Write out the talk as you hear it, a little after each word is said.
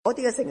嗰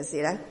啲嘅城市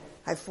咧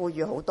係富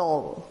裕好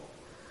多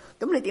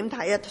嘅。咁你點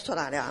睇啊？出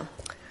嚟你話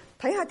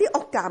睇下啲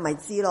屋價咪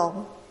知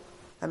咯，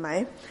係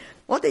咪？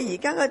我哋而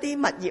家嗰啲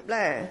物業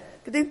咧，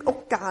嗰啲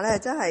屋價咧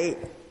真係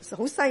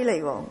好犀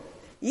利喎。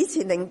以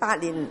前08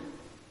年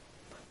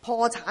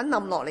破產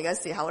冧落嚟嘅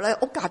時候咧，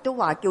屋價都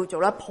話叫做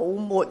咧泡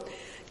沫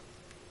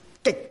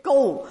極高，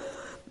唔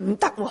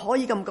得喎，可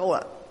以咁高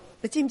啊！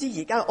你知唔知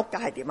而家嘅屋價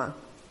係點啊？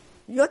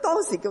如果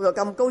當時叫做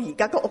咁高，而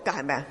家個屋價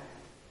係咩啊？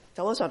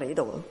走咗上嚟呢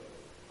度啊！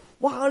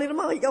哇！你諗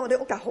下，而家我哋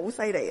屋價好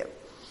犀利啊！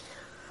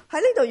喺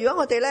呢度，如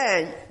果我哋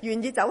咧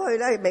願意走去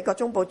咧美國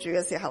中部住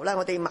嘅時候咧，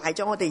我哋賣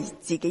咗我哋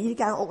自己呢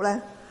間屋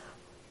咧，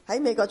喺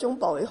美國中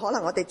部，可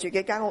能我哋住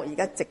嘅間屋而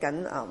家值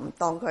緊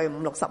當佢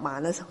50-60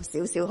萬啦，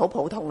少少好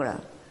普通噶啦，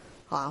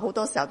好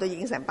多時候都已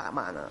經成100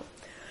萬啦。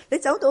你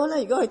走到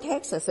咧，如果去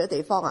Texas 嘅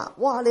地方啊，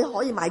哇！你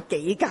可以買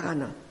幾間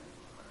啊！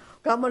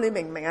咁啊，你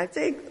明唔明啊？即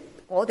係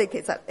我哋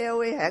其實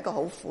LA 係一個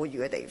好富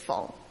裕嘅地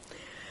方。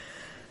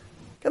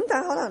咁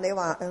但係可能你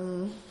話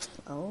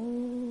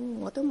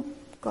我都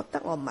覺得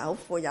我唔係好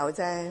富有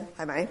啫，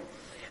係咪？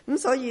咁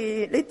所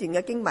以呢段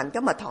嘅經文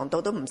今日堂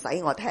到都唔使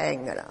我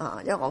聽噶啦，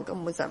因為我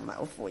根本上唔係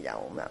好富有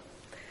咁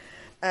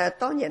樣。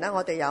當然啦，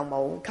我哋又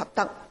冇及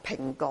得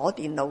蘋果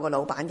電腦個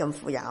老闆咁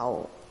富有，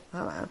係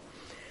嘛？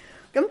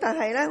咁但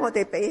係咧，我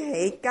哋比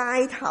起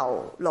街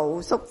頭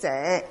露宿者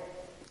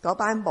嗰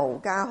班無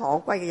家可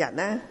歸嘅人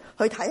咧，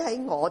去睇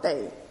喺我哋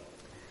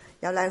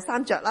有靚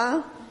衫着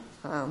啦，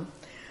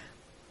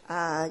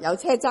有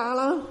車揸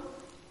啦，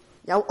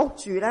有屋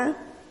住咧。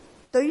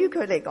對於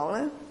佢嚟講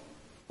咧，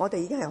我哋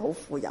已經係好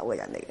富有嘅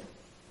人嚟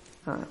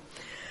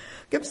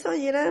嘅，咁所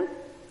以咧，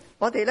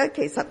我哋咧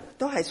其實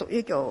都係屬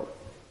於叫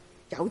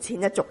有錢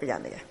一族嘅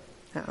人嚟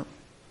嘅，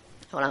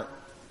好啦，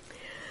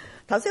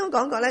頭先我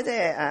講過咧，即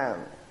係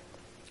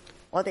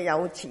我哋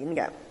有錢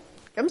嘅，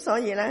咁所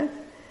以咧，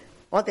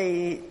我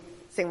哋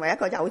成為一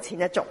個有錢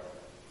一族，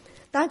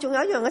但係仲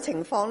有一樣嘅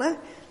情況咧，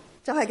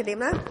就係點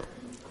咧？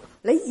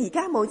你而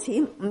家冇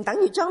錢，唔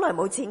等於將來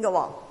冇錢嘅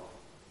喎。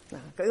嗱，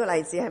舉個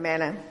例子係咩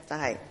咧？就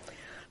係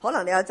可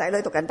能你有仔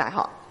女讀緊大學，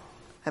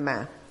係咪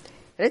啊？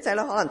你啲仔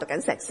女可能讀緊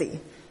碩士，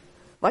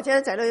或者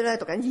啲仔女咧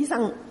讀緊醫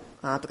生，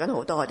讀緊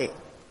好多嗰啲。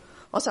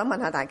我想問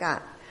下大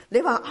家，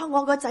你話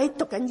我個仔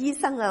讀緊醫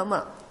生啊咁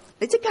啊，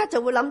你即刻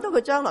就會諗到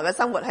佢將來嘅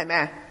生活係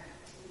咩？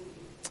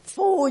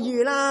富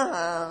裕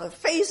啦，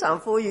非常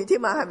富裕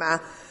添啊，係咪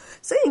啊？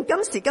雖然今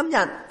時今日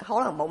可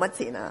能冇乜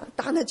錢啊，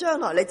但係將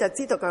來你就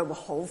知道佢會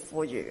好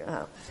富裕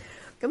啊。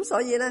咁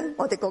所以咧，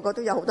我哋個個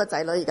都有好多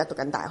仔女而家讀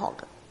緊大學㗎。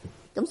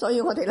咁所以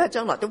我哋咧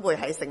將來都會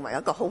係成為一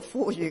個好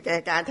富裕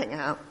嘅家庭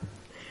嚇。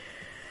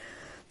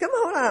咁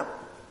好啦，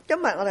今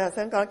日我哋就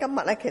想講，今日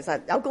咧其實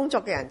有工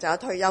作嘅人就有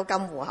退休金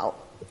戶口，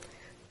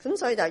咁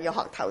所以就要學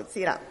投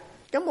資啦。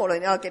咁無論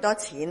你有幾多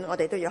錢，我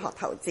哋都要學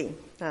投資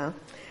啊。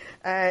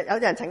有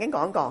人曾經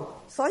講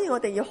過，所以我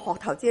哋要學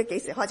投資，幾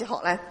時開始學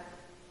咧？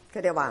佢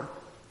哋話：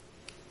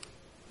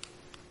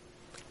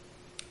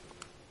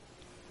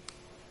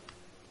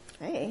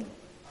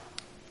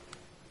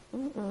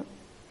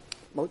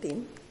冇點，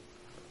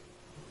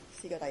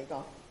試過第二個，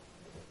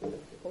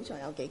好在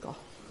有幾個。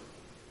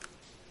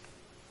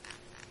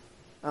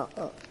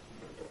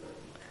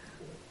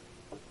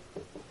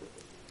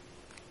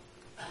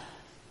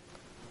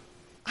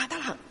得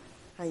啦，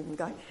係唔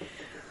該。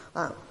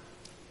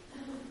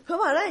佢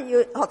話咧要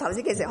學投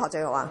資，幾時學就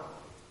係話，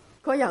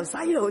佢由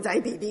細路仔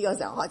BB 嗰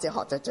時候開始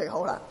學就最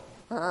好啦。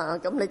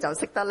咁你就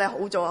識得咧好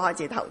早開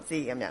始投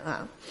資咁樣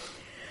嚇。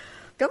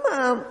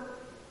咁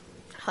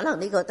可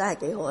能呢個都係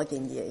幾好嘅建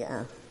議嚟嘅。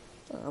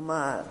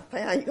咁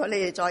睇下如果你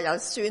哋再有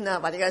孫啊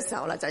或者嘅時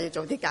候啦，就要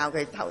早啲教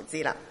佢投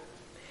資啦。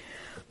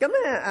咁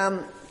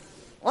咧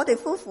我哋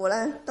夫婦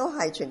咧都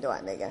係傳道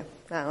人嚟嘅。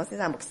我先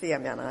生牧師咁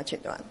樣啦，傳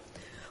道人。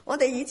我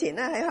哋以前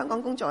咧喺香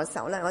港工作嘅時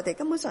候咧，我哋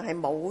根本上係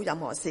冇任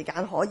何時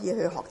間可以去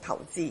學投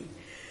資。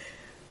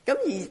咁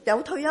而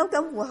有退休金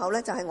戶口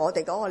咧，就係我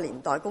哋嗰個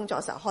年代工作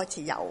嘅時候開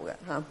始有嘅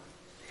嚇。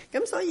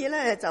咁所以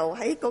咧就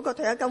喺嗰個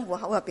退休金戶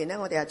口入邊咧，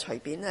我哋係隨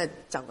便咧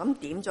就咁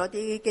點咗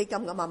啲基金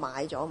咁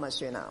買咗咪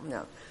算啦咁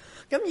樣。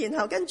咁然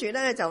後跟住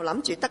咧就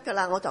諗住得㗎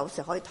啦，我就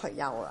時可以退休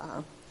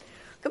啦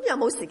嚇。咁又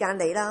冇時間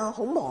理啦，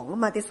好忙啊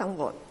嘛啲生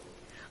活。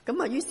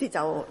咁於是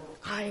就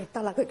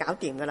得啦，佢搞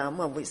掂㗎啦，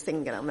咁會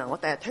升㗎啦咁樣。我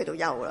第日退到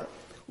休啦，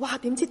哇！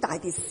點知大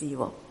跌市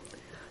喎，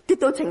跌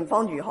到情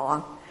況如何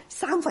啊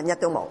？1/3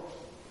都冇。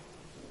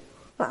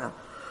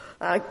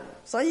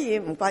所以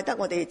唔怪得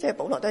我哋即係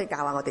保羅都要教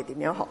下我哋點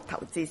樣學投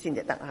資先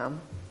至得嚇。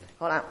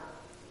好啦，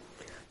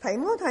提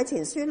摩太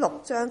前書6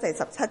章第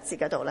17節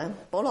嗰度咧，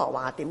保羅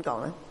話點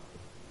講咧？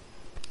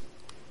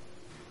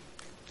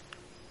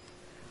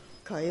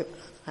佢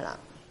係啦，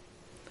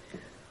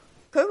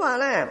佢話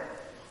咧，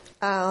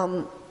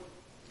佢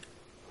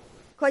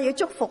話要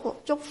祝福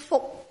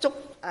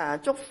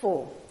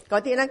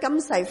嗰啲咧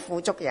今世富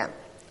足嘅人，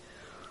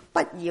不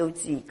要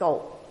自高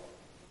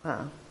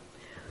啊！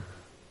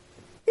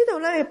呢度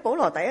咧，保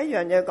羅第一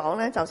樣嘢講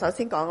咧，就首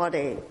先講我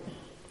哋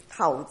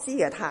投資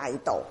嘅態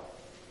度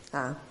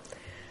啊。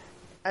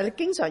你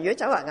經常如果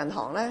走入銀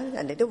行咧，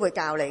人哋都會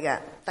教你嘅。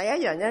第一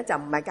樣咧就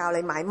唔係教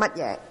你買乜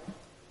嘢，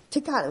即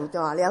刻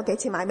就話你有幾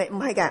錢買咩，唔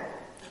係嘅，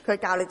佢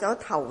教你咗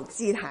投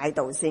資態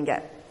度先嘅。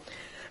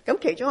咁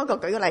其中一個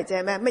舉個例子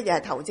係咩？乜嘢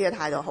係投資嘅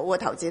態度？好嘅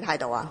投資態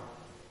度啊！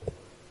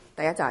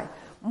第一就係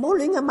唔好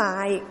亂咁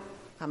買，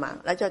係嘛？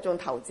你就係種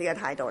投資嘅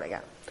態度嚟嘅。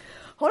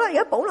好啦，而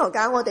家保羅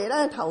教我哋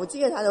咧，投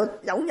資嘅態度，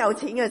擁有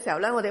錢嘅時候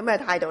咧，我哋咩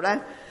態度咧？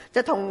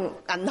就同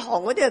銀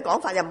行嗰啲嘅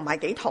講法又唔係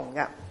幾同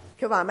嘅。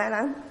佢話咩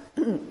咧？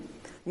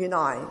原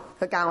來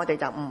佢教我哋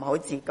就唔好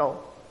自高，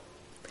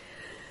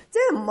即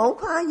係唔好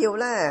誇耀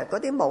咧嗰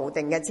啲無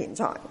定嘅錢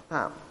財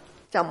啊！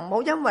就唔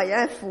好因為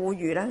咧富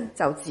裕咧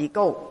就自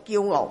高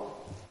驕傲。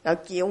有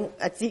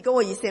自高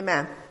嘅意思係咩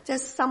啊？即係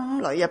心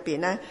裏入邊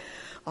咧，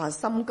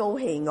心高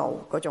氣傲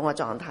嗰種嘅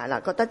狀態啦，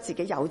覺得自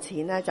己有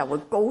錢咧就會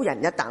高人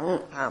一等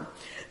啊！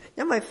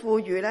因為富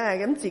裕咧，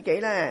咁自己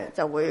咧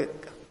就會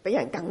比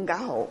人更加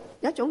好，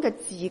一種嘅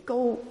自高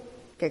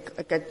嘅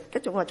一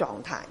種嘅狀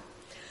態。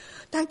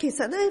但係其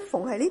實咧，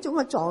逢係呢種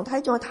嘅狀態、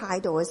呢種嘅態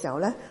度嘅時候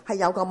咧，係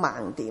有個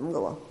盲點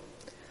嘅。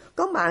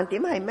個盲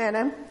點係咩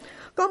咧？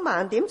個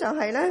盲點就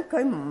係咧，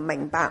佢唔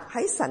明白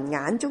喺神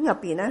眼中入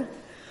邊咧。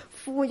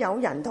富有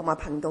人同埋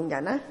貧窮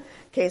人咧，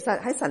其實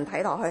喺神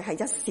睇落去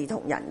係一視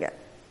同仁嘅，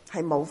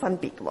係冇分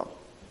別嘅。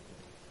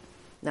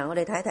嗱，我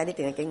哋睇一睇呢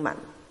段嘅經文，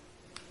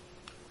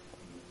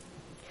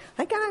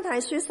喺加拉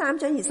太書3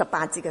章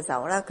28節嘅時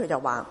候咧，佢就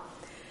話，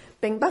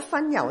並不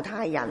分猶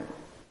太人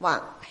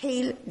或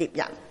希臘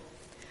人，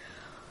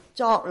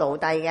作奴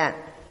隸嘅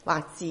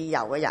或自由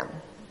嘅人，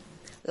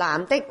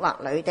男的或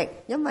女的，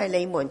因為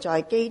你們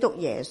在基督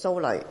耶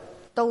穌裏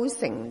都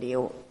成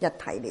了一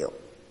體了。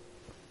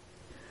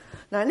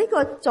嗱，呢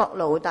個作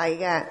奴隸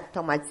嘅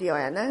同埋自由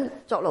人咧，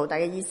作奴隸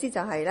嘅意思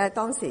就係咧，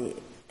當時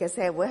嘅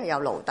社會係有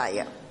奴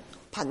隸嘅，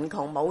貧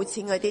窮冇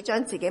錢嗰啲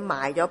將自己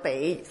賣咗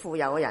俾富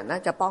有嘅人咧，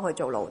就幫佢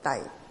做奴隸，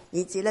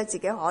以至咧自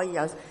己可以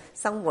有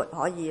生活，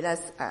可以咧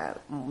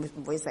唔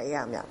會死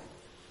啊咁樣。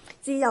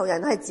自由人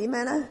係指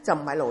咩咧？就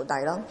唔係奴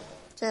隸咯，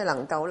即係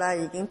能夠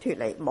咧已經脫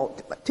離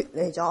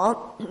咗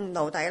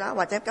奴隸啦，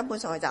或者根本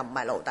上佢就唔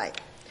係奴隸。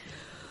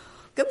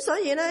咁所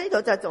以咧呢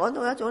度就講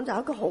到一種就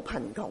係一個好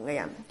貧窮嘅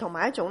人，同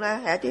埋一種咧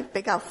係一啲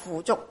比較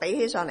富足，比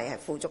起上嚟係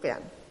富足嘅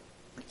人。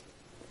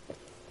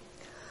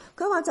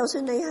佢話就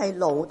算你係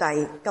奴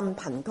隸咁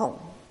貧窮，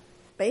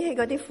比起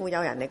嗰啲富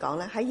有人嚟講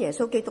咧，喺耶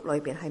穌基督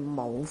裏邊係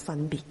冇分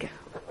別嘅。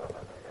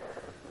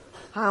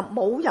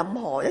冇任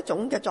何一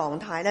種嘅狀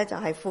態咧，就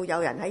係富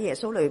有人喺耶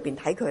穌裏邊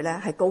睇佢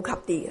咧係高級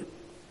啲嘅，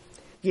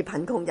而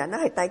貧窮人咧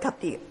係低級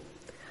啲嘅。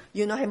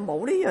原來係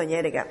冇呢樣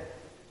嘢嚟嘅。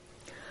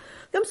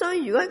咁所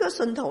以如果一個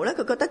信徒咧，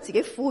佢覺得自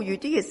己富裕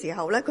啲嘅時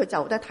候咧，佢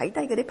就得睇低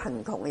嗰啲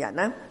貧窮嘅人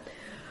咧。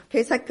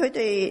其實佢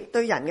哋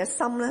對人嘅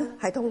心咧，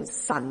係同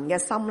神嘅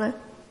心咧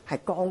係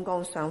剛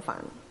剛相反。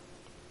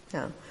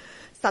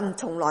神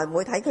從來唔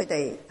會睇佢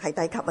哋係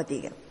低級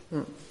一啲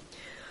嘅。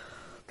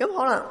咁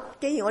可能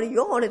既然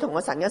如果我哋同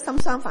個神嘅心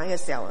相反嘅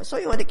時候，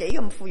所以我哋幾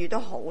咁富裕都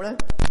好咧，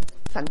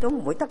神都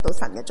唔會得到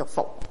神嘅祝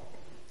福。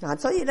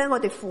所以咧，我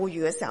哋富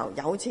裕嘅時候，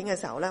有錢嘅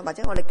時候咧，或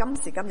者我哋今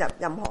時今日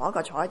任何一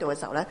個坐喺度嘅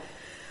時候咧，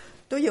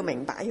都要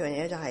明白一樣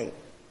嘢，就係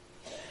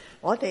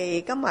我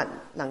哋今日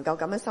能夠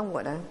咁樣生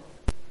活咧，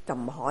就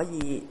唔可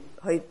以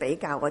去比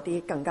較嗰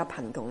啲更加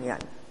貧窮嘅人，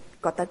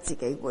覺得自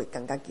己會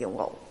更加驕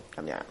傲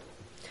咁樣。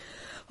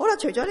好啦，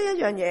除咗呢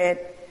一樣嘢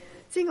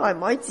之外，唔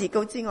可以自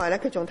高之外咧，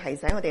佢仲提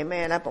醒我哋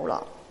咩咧？保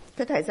羅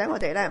佢提醒我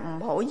哋咧，唔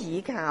好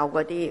依靠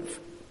嗰啲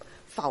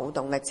浮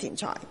動嘅錢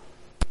財。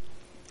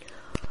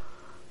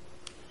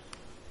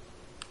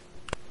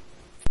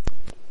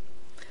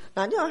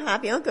嗱，呢個下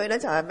邊嗰句咧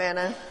就係咩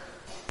咧？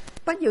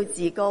不要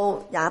自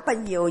高，也不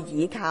要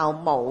倚靠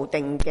無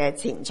定嘅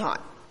錢財。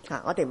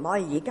我哋唔可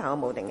以倚靠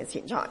無定嘅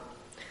錢財。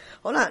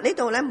好啦，呢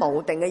度咧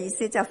無定嘅意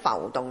思即係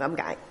浮動咁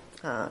解，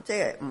即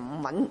係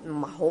唔穩、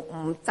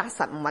唔紮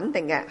實、唔穩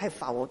定嘅，係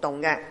浮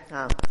動嘅。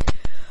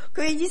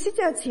佢嘅意思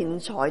即係錢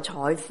財、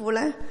財富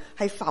咧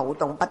係浮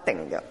動不定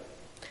嘅，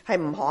係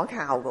唔可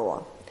靠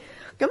嘅。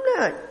咁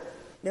咧，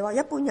你話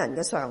一般人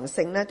嘅常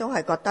性咧都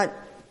係覺得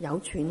有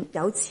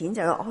錢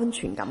就有安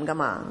全感噶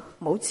嘛，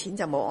冇錢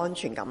就冇安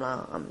全感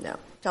啦，咁樣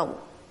就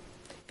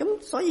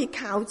咁，所以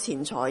靠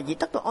錢財而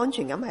得到安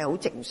全感係好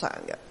正常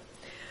嘅。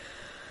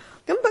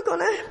咁不過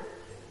咧，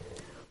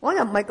我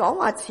又唔係講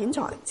話錢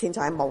財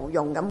係冇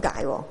用咁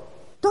解，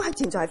都係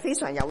錢財係非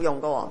常有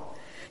用嘅，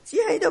只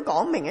係都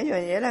講明一樣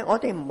嘢咧，我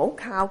哋唔好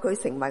靠佢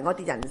成為我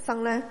哋人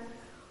生咧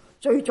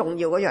最重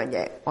要嗰樣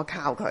嘢，我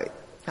靠佢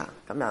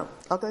咁樣。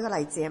我舉個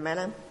例子係咩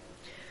咧？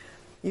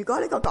如果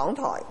呢個講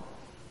台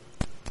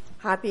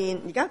下邊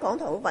而家講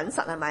台好穩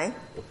實係咪？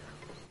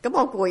咁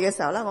我攰嘅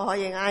時候咧，我可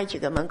以挨住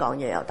咁樣講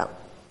嘢又得，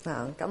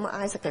咁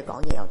挨實佢講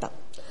嘢又得。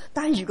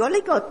但係如果呢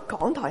個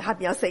講台下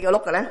邊有4個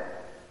轆嘅咧，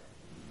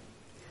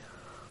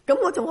咁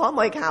我仲可唔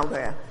可以靠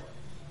佢啊？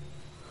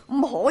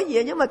唔可以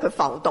啊，因為佢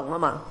浮動啊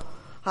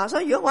嘛，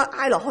所以如果我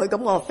挨落去，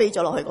咁我飛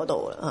咗落去嗰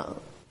度啦。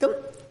咁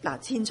嗱，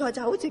錢財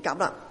就好似咁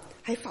啦，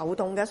係浮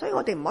動嘅，所以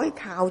我哋唔可以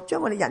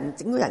將我哋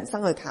整個人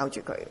生去靠住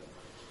佢。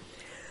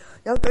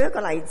有舉一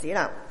個例子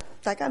啦。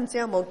大家唔知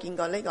有冇見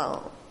過呢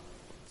個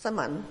新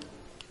聞？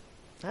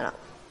係啦，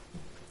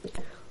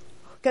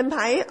近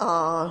排一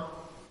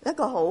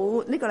個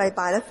呢個禮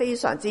拜咧非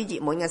常之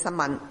熱門嘅新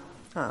聞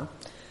啊！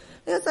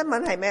呢個新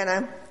聞係咩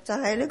咧？就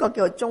係呢個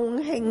叫中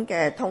興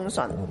嘅通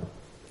訊。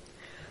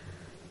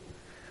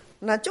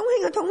嗱，中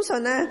興嘅通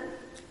訊咧，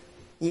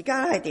而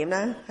家係點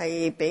咧？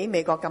係俾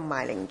美國禁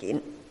賣零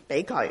件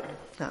俾佢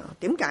啊？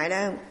點解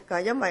咧？佢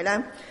係因為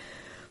咧，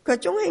佢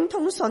中興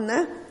通訊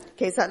咧，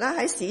其實咧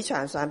喺市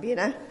場上邊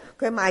咧，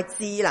佢賣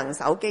智能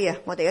手機啊，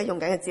我哋而家用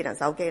緊嘅智能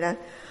手機咧，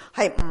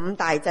係5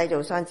大製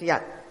造商之一，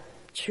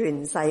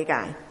全世界，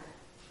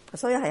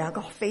所以係一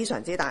個非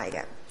常之大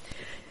嘅。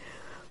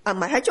唔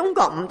係喺中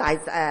國5大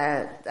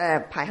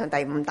排行第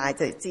5大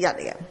之一嚟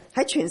嘅，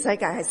喺全世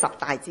界係10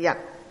大之一。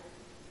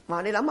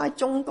哇！你諗下，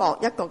中國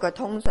一個嘅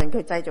通訊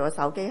佢製造嘅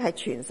手機喺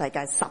全世界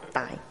10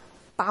大，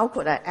包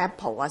括係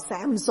Apple 啊、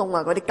Samsung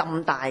啊嗰啲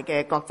咁大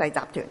嘅國際集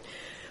團，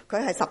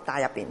佢係10大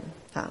入邊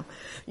嚇。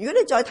如果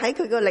你再睇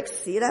佢個歷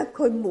史咧，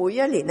佢每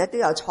一年咧都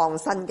有創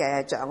新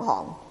嘅獎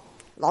項，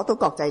攞到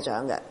國際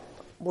獎嘅，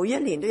每一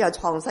年都有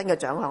創新嘅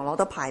獎項，攞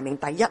到排名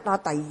第1啦、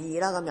第2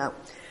啦咁樣。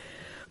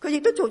佢亦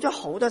都做咗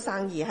好多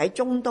生意喺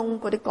中東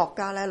嗰啲國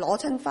家咧，攞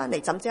親翻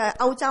嚟，甚至係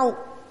歐洲。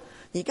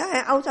而家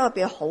喺歐洲入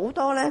邊好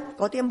多咧，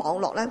嗰啲網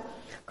絡咧，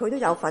佢都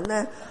有份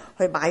咧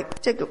去買，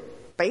即係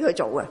俾佢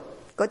做嘅。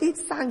嗰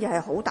啲生意係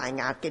好大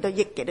額，幾多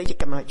億咁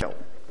樣去做，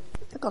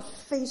一個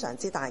非常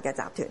之大嘅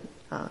集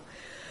團啊！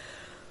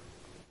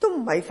都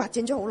唔係發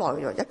展咗好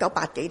耐嘅啫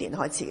，1980幾年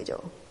開始嘅啫。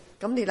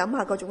咁你諗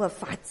下嗰種嘅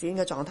發展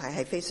嘅狀態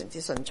係非常之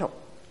迅速。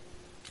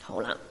好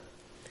啦，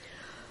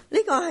呢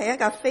個係一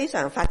個非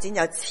常發展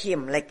有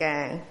潛力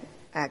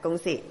嘅公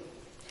司。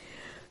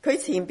佢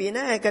前邊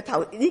咧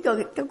嘅呢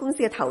個間公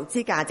司嘅投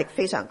資價值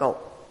非常高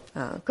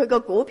啊！佢個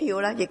股票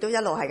咧亦都一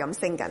路係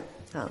咁升緊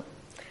啊！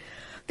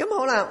咁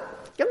好啦，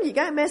咁而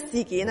家係咩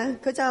事件咧？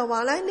佢就係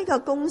話咧，呢個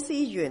公司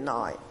原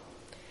來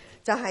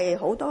就係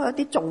好多一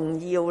啲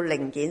重要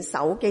零件，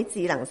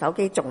智能手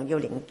機重要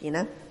零件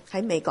咧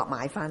喺美國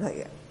買翻去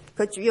嘅。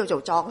佢主要做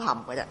裝嵌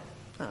嘅啫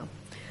啊！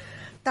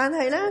但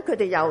係咧，佢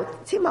哋又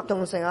簽合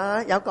同成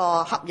啊，有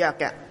個合約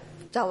嘅，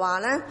就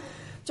話咧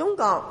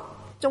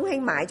中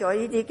興買咗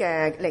呢啲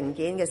嘅零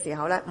件嘅時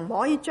候咧，唔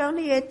可以將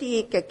呢一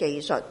啲嘅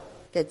技術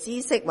嘅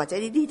知識或者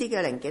呢啲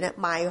嘅零件咧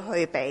賣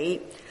去俾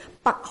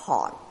北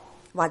韓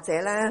或者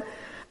咧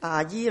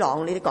伊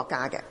朗呢啲國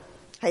家嘅，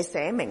係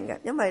寫明嘅，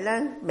因為咧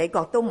美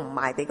國都唔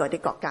賣俾嗰啲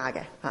國家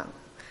嘅嚇。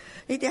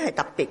呢啲係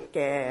特別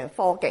嘅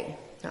科技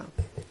啊。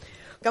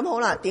咁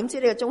好啦，點知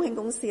呢個中興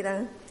公司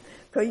咧，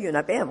佢原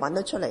來俾人揾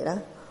得出嚟咧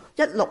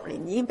，16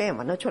年已經俾人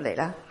揾得出嚟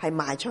咧，係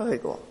賣出去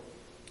嘅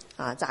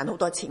啊，賺好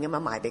多錢咁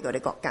樣賣俾嗰啲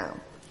國家。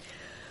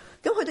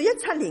咁去到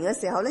17年嘅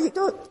時候咧，亦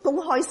都公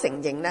開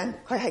承認咧，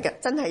佢係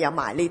真係有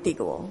賣呢啲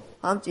嘅，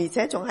而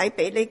且仲喺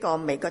俾呢個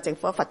美國政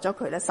府罰咗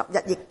佢咧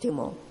11億添，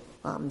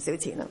唔少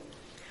錢啦。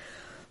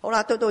好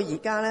啦，到而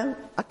家咧，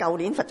舊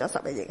年罰咗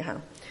11億嚇。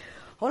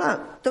好啦，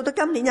到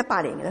今年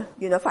18年咧，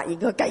原來發現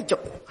佢繼續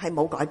係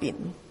冇改變。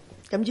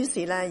咁於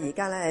是咧，而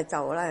家咧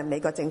就咧美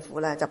國政府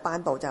咧就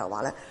頒布就係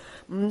話咧，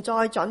唔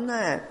再准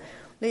咧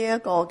呢一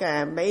個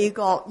嘅美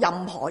國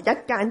任何一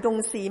間公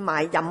司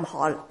賣任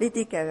何呢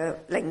啲嘅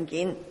零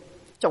件。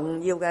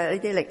重要嘅呢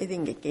啲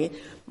零件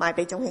賣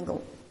俾中興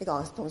呢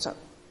個通訊，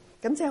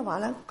咁即係話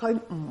咧，佢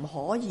唔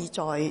可以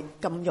再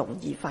咁容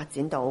易發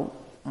展到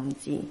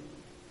5G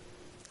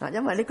啊，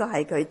因為呢個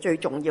係佢最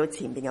重要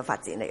前面嘅發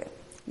展嚟嘅。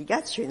而家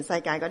全世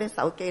界嗰啲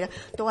手機咧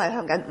都係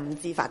向緊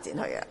5G發展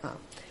去嘅啊。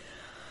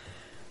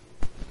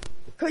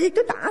佢亦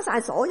都打晒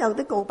所有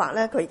啲告白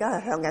咧，佢而家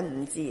係向緊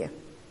5G嘅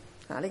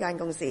啊呢間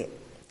公司。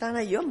但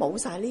係如果冇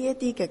晒呢一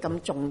啲嘅咁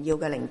重要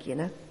嘅零件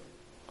咧，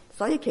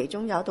所以其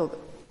中有一度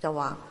就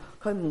話。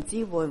佢唔知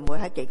會唔會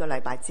喺幾個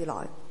禮拜之內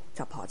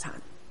就破產。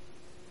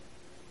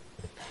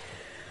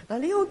嗱，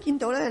你會見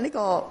到咧呢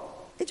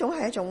種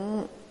係一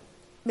種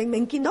明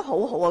明見到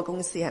好好嘅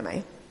公司，係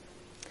咪？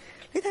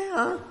你睇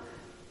下，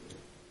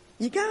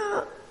而家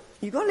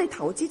如果你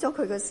投資咗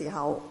佢嘅時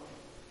候，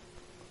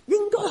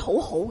應該好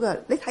好嘅。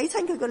你睇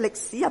親佢嘅歷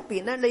史入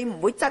邊咧，你唔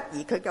會質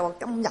疑佢嘅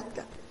今日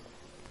嘅，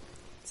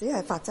只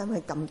係發生喺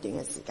咁短嘅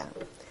時間。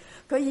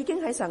佢已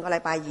經喺上個禮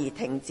拜2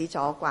停止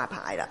咗掛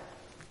牌啦，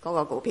嗰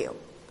個股票。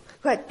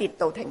佢係跌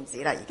到停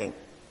止啦，已經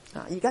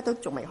啊！而家都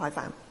仲未開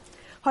翻，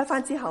開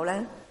翻之後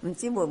咧，唔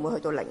知會唔會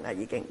去到0啦，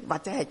已經或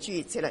者係諸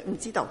如此類，唔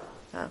知道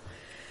啊。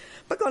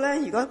不過咧，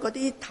如果嗰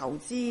啲投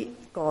資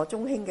過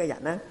中興嘅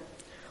人咧，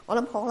我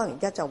諗可能而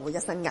家就會一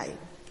身蟻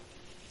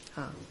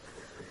啊。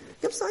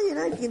咁所以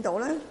咧，見到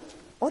咧，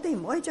我哋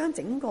唔可以將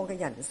整個嘅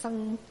人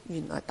生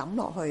原來抌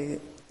落去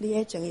呢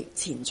一種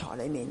錢財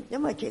裏面，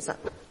因為其實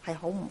係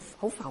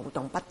好浮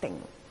動不定，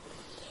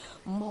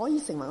唔可以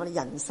成為我哋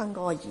人生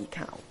嗰個依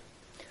靠。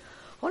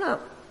好啦，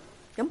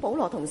咁保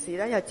羅同事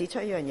咧又指出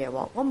一樣嘢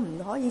喎，我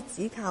唔可以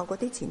只靠嗰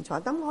啲錢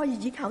財，咁可以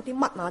依靠啲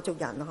乜啊？做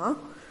人嚇，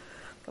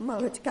咁啊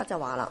佢即刻就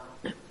話啦，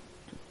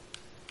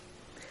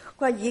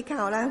佢係依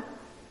靠咧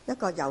一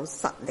個有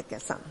實力嘅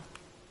神。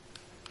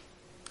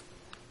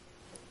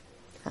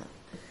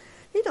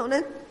呢度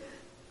咧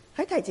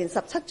喺提前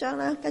17章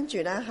咧，跟住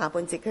咧下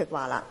半節佢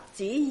話啦，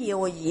只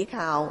要依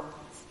靠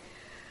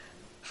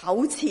厚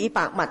賜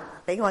百物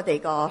俾我哋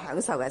個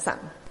享受嘅神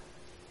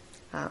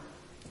啊。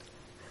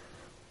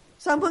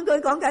上半句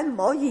講緊唔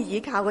可以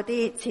依靠嗰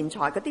啲錢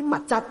財、嗰啲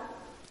物質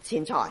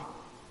錢財，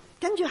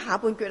跟住下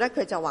半句咧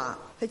佢就話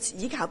佢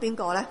依靠邊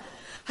個咧？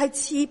係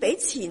賜俾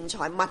錢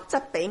財物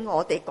質俾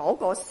我哋嗰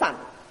個神，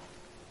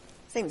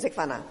識唔識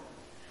分啊？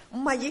唔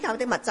係依靠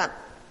啲物質，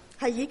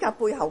係依靠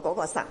背後嗰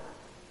個神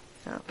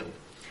啊。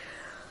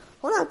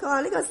好啦，佢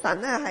話呢個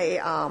神咧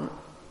係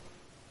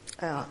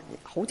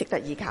好值得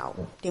依靠。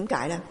點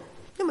解咧？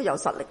因為有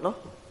實力咯。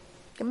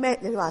咁咩？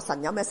你話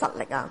神有咩實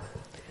力啊？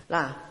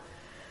嗱，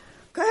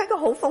佢係一個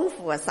好豐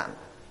富嘅神，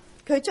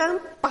佢將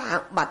百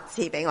物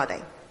賜俾我哋，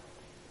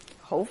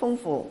好豐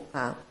富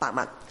啊！百物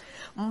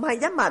唔係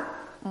一物，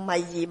唔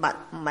係二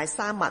物，唔係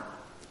三物，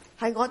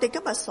係我哋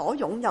今日所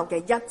擁有嘅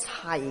一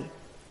切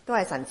都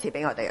係神賜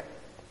俾我哋嘅。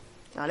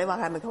嗱，你話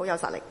係咪佢好有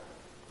實力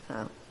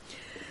啊？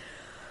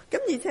咁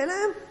而且咧，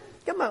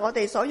今日我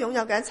哋所擁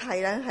有嘅一切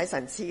咧，係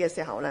神賜嘅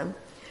時候咧，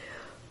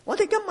我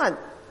哋今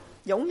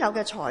日擁有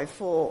嘅財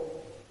富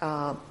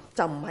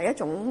就唔係一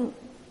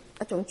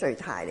種罪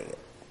態嚟嘅，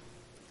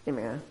明唔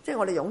明啊？即係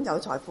我哋擁有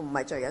財富唔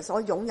係罪嘅，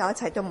所擁有一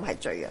切都唔係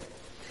罪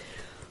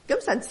嘅。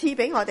咁神賜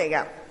俾我哋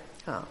嘅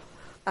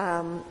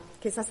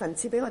其實神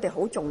賜俾我哋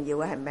好重要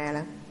嘅係咩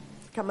咧？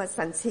琴日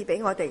神賜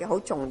俾我哋嘅好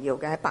重要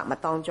嘅喺百物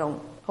當中，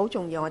好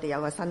重要。我哋有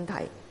個身體，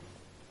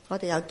我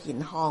哋有健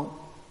康，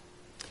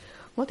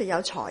我哋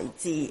有才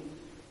智，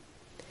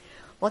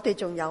我哋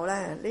仲有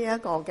咧呢一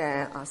個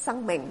嘅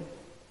生命。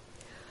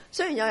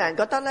雖然有人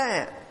覺得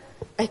咧，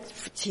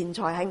錢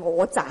財係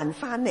我賺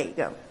翻嚟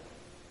嘅，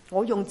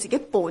我用自己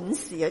本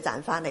事去賺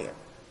翻嚟嘅，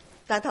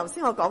但係頭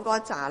先我講嗰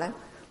一紮咧，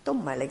都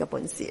唔係你嘅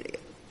本事嚟嘅，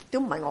都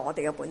唔係我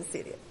哋嘅本事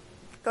嚟嘅。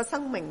個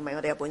生命唔係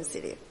我哋嘅本事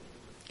嚟，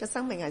個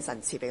生命係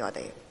神賜俾我哋，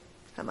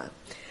係嘛？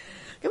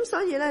咁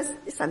所以咧，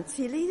神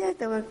賜呢一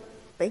度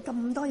俾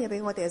咁多嘢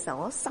俾我哋嘅時候，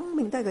我生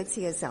命都係佢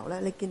賜嘅時候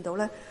咧，你見到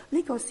咧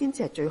呢個先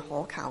至係最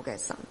可靠嘅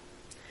神，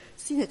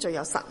先係最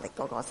有實力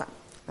嗰個神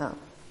啊！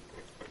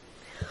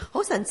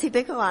好，神賜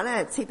俾佢話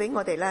咧，賜俾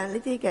我哋咧呢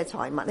啲嘅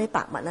財物呢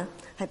百物咧，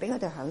係俾我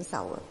哋享受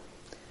嘅。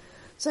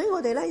所以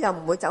我哋咧又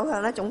唔會走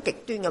向一種極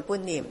端嘅觀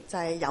念，就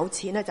係有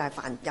錢咧就係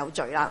犯有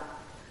罪啦。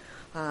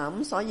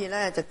咁所以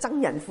咧就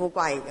憎人富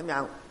貴咁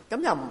樣，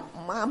咁又唔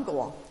啱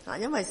嘅。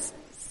因為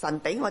神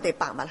俾我哋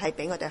百物係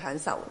俾我哋享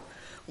受，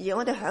而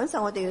我哋享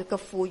受我哋嘅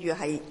富裕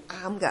係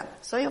啱嘅。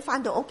所以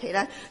翻到屋企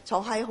咧，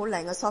坐喺好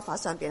靚嘅梳化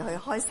上邊去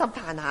開心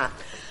嘆下，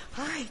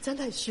唉，真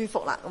係舒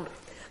服啦。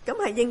咁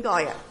係應該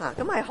嘅，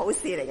咁係好事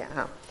嚟嘅，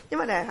因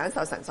為你係享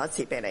受神所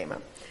賜俾你嘛。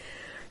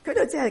佢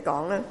就只係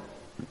講咧，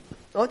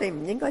我哋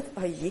唔應該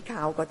去依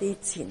靠嗰啲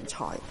錢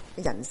財，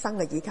人生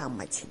嘅依靠唔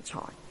係錢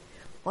財。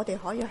我哋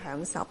可以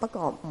享受，不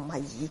過唔係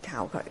依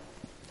靠佢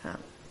吓。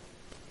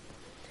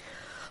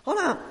好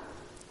啦，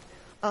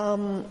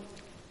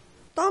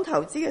當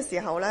投資嘅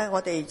時候咧，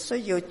我哋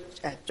需要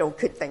做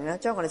決定咧，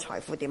將我哋財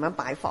富點樣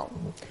擺放。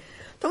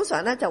通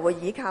常咧就會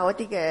依靠一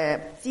啲嘅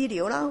資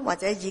料啦，或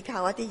者依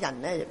靠一啲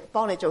人咧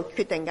幫你做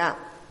決定噶。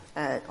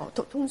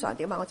通常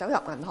點啊？我走入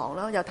銀行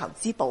啦，有投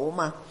資部啊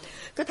嘛。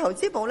個投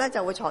資部咧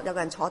就會有個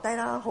人坐低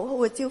啦，好好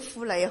嘅招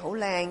呼你，好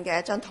靚嘅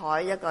一張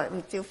台，一個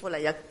招呼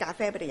你，有咖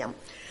啡俾你飲。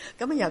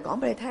咁又講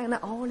俾你聽咧，呢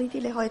啲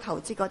你可以投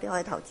資，嗰啲可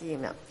以投資咁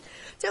樣。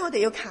即係我哋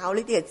要靠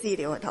呢啲嘅資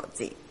料去投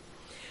資。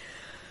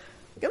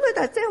咁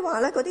但係即係話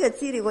咧，嗰啲嘅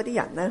資料嗰啲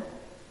人咧，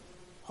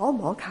可唔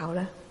可靠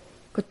咧？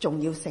個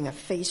重要性係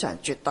非常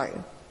絕對，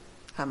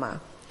係嘛？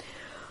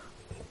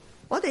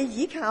我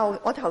哋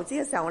我投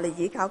資嘅時候，我哋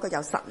依靠一個有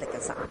實力嘅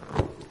神。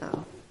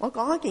我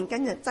講一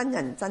件真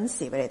人真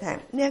事俾你聽。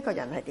呢一個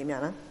人係點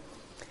樣咧？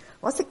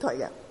我識佢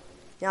嘅，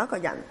有一個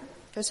人，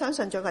佢相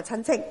信咗個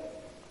親戚。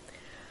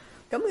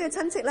咁佢嘅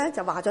親戚咧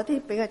就話咗啲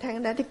俾佢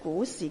聽呢啲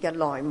股市嘅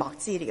內幕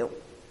資料。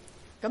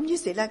咁於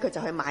是咧佢就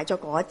去買咗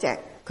嗰一隻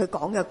佢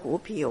講嘅股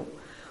票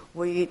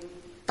會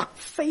突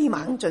飛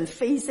猛進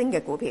飛升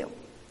嘅股票。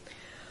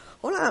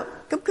好啦，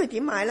咁佢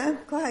點買咧？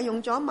佢係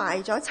用咗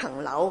賣咗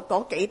層樓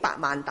嗰幾百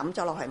萬抌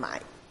咗落去買。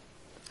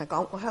係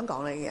講香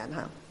港嚟嘅人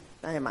嚇，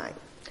等佢買。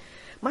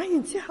買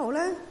完之後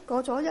咧，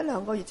過咗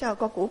1-2個月之後，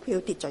個股票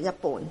跌咗一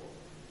半。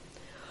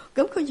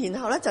咁佢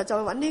然後咧就再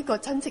揾呢個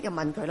親戚就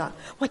問佢啦，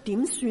喂，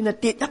點算啊？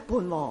跌一半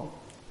喎。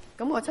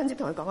咁我親戚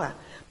同佢講話，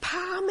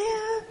怕咩啊？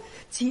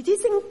遲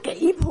啲升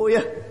幾倍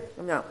啊？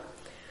咁樣。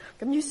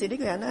咁於是呢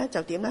個人咧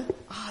就點咧？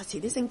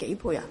遲啲升幾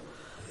倍啊？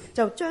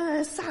就將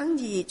做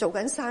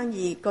緊生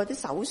意嗰啲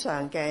手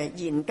上嘅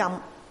現金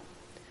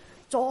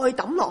再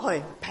抌落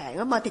去，平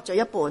啊嘛，跌咗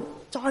一半，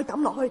再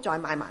抌落去，再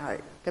買埋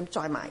去，咁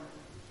再買。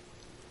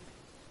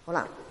好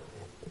啦，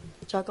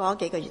再過咗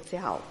幾個月之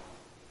後，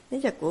呢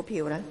隻股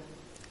票咧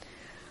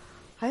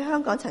喺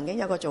香港曾經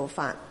有個做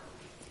法，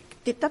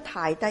跌得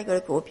太低嗰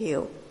啲股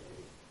票，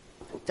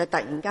就突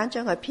然間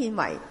將佢編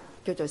為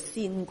叫做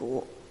仙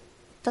股，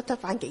得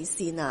返幾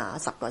仙啊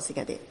，10個仙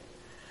嗰啲。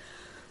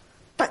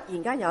突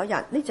然間有一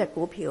日，呢隻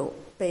股票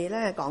被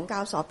港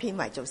交所編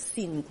為做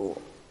仙股，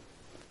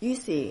於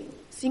是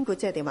仙股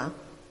即係點啊？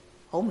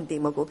好唔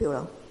掂嘅股票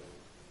咯，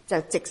就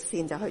直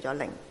線就去咗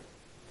零。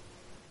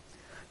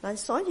嗱，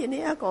所以呢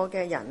一個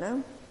嘅人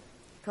咧，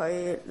佢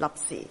立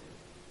時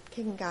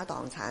傾家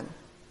蕩產，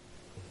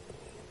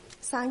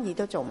生意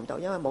都做唔到，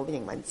因為冇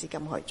營運資金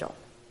去做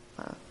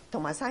啊。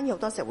同埋生意好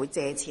多時候會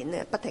借錢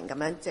咧，不停咁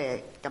樣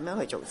借，咁樣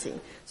去做錢，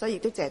所以亦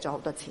都借咗好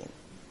多錢。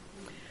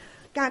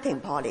家庭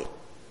破裂，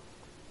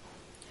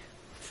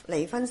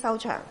離婚收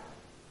場，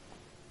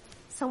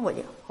生活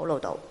好潦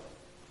倒，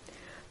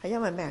係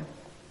因為咩？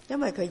因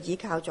為佢依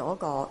靠咗一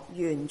個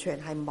完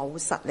全係冇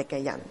實力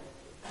嘅人，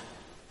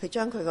去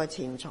將佢個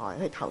錢財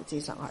去投資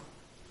上去。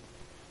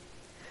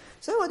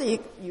所以我哋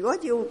如果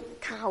要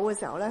靠嘅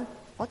時候咧，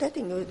我哋一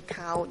定要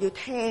靠，要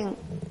聽，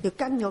要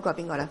跟嗰個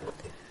邊個咧？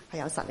係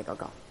有實力嗰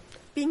個。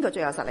邊個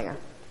最有實力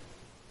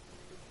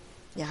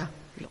啊？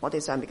我哋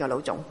上邊嘅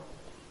老總，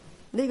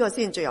呢個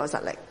先最有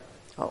實力。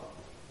好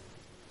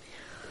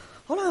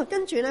啦，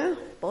跟住咧，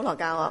保羅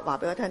教我話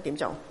俾我聽點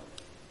做。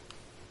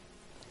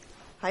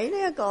喺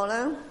呢一個咧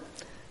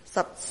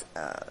18、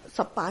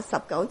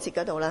19節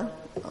嗰度咧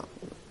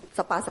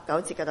，18、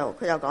19節嗰度，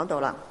佢又講到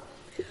啦，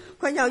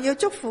佢又要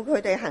祝福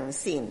佢哋行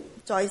善，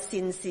在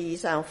善事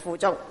上富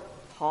足，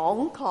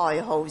慷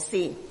慨好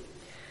施，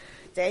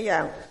這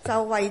樣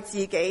就為自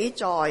己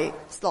在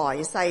來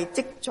世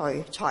積聚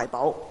財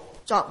寶，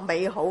作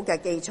美好嘅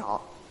基礎，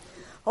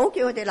好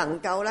叫佢哋能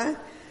夠咧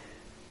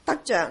得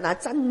着那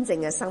真正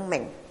嘅生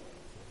命。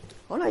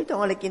好啦，呢度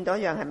我哋見到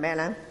一樣係咩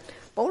咧？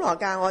保羅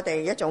教我哋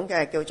一種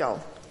嘅叫做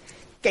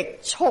極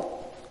速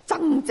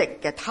增值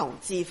嘅投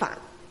資法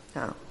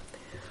啊！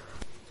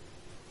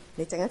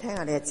你陣間聽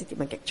下，你就知點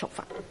樣極速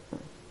法。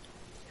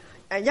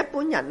一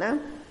般人咧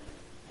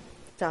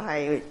就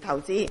係投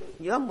資，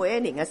如果每一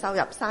年嘅收入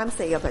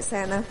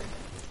3-4%咧，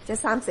即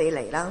係3-4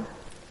厘啦。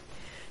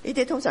呢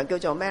啲通常叫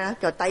做咩咧？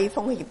叫低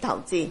風險投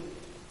資，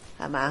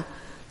係嘛？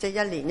即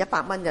係一年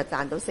100蚊就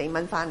賺到4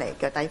蚊翻嚟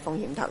嘅低風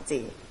險投資。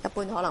一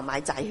般可能買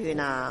債券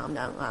啊咁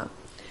樣啊。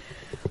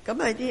咁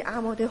係啲啱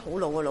嗰啲好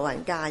老嘅老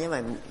人家，因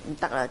為唔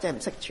得啦，即係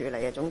唔識處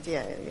理啊。總之係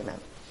咁樣。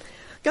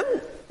咁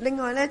另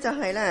外咧就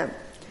係咧，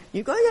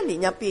如果一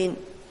年入邊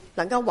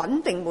能夠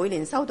穩定每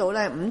年收到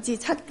咧5至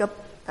7個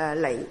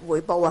厘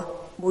回報啊，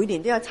每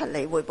年都有7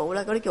厘回報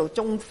咧，嗰啲叫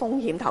中風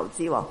險投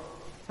資喎。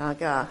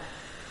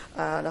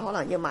你可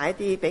能要買一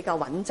啲比較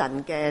穩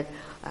陣嘅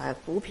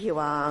股票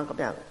啊，咁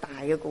樣大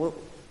嘅股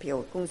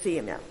票公司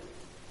咁樣。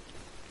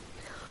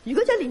如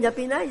果一年入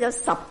邊咧有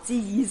10至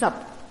20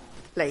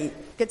厘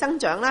嘅增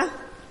長咧，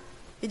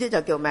呢啲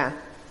就叫咩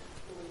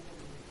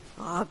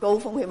啊？高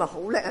風險啊，好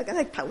叻啊，梗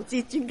係投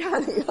資專家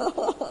嚟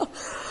咯。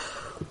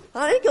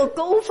呢叫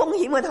高風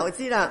險嘅投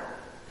資啦。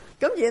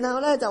咁然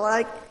後咧就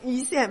話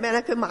意思係咩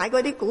咧？佢買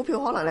嗰啲股票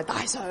可能係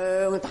大上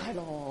大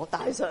落，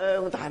大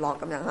上大落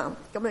咁樣嚇。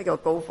咁你叫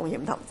高風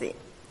險投資。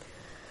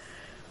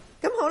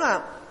咁好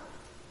啦，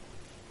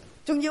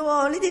仲要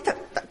喎呢啲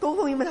高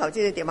風險嘅投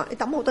資你點啊？你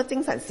抌好多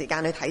精神時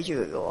間去睇住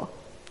佢嘅喎。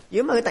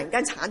如果唔係佢突然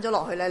間鏟咗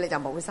落去咧，你就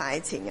冇晒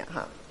啲錢嘅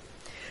嚇。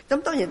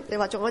咁當然你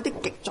話仲有啲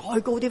再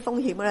高啲風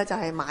險咧，就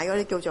係買嗰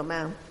啲叫做咩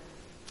啊？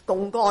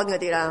槓桿嗰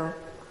啲啦。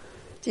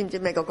知唔知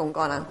咩叫槓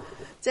桿啊？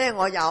即係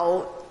我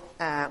有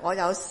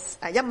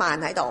1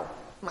萬喺度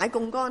買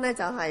槓桿咧，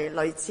就係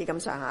類似咁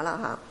上下啦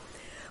嚇。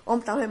我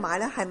等佢買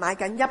咧，係買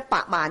緊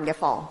100萬嘅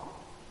貨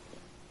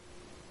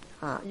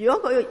嚇。如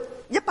果佢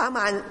100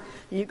萬，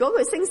如果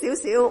佢升少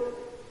少，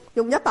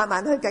用100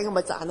萬去計，我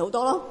咪賺好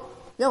多咯。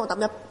因為我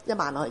抌一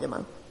萬落去啫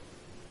嘛。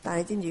但係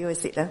你知唔知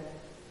佢蝕咧？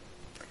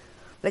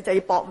你就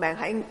要搏命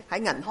喺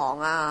銀行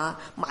啊、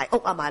賣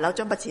屋啊、賣樓，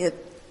將筆錢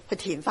去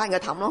填翻個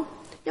氹咯。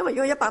因為如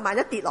果100萬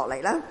一跌落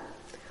嚟咧，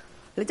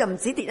你就唔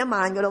止跌1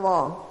萬噶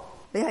咯，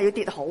你係要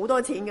跌好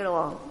多錢噶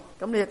咯。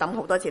咁你就抌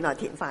好多錢落去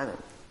填翻啊！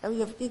咁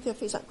呢啲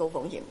非常高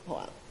風險，好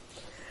啊。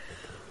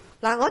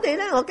嗱，我哋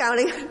咧，我教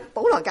你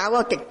保羅教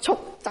嗰個極速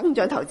增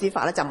長投資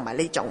法咧，就唔係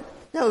呢種，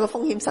因為個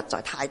風險實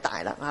在太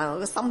大啦啊！我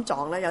個心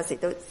臟咧有時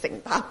都承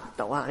擔唔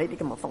到啊呢啲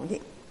咁嘅風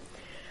險。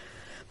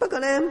不過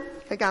咧，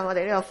佢教我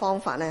哋呢個方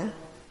法咧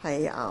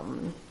係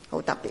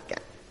好特別嘅，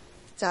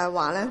就係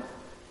話咧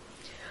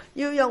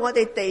要用我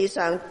哋地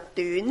上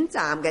短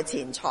暫嘅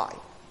錢財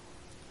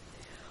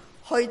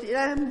去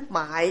咧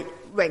買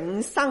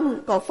永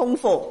生個豐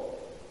富，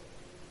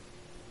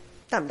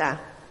得唔得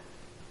啊？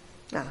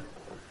嗱，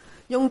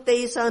用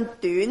地上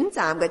短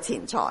暫嘅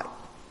錢財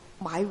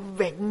買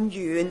永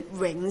遠、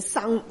永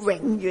生、永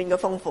遠嘅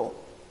豐富。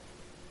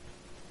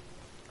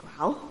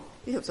好，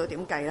呢條數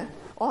點計咧？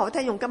我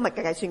聽用今日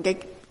嘅計算機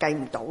計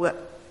唔到嘅，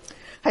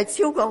係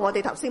超過我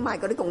哋頭先買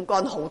嗰啲槓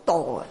桿好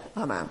多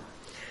嘅，係咪啊？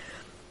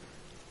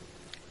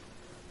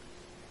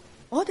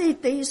我哋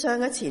地上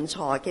嘅錢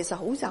財其實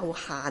好有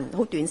限，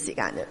好短時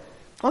間嘅。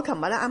我琴日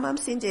咧啱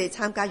啱先至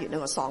參加完呢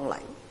個喪禮，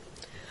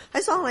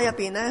喺喪禮入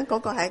邊咧，嗰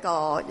個係一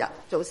個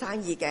做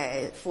生意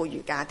嘅富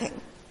裕家庭。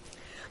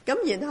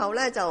咁然後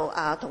咧就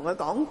同佢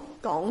講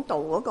道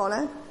嗰個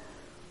咧，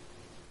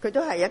佢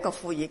都係一個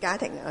富裕家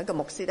庭嘅，一個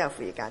牧師都係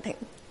富裕家庭。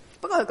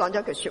不過佢講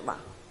咗一句說話，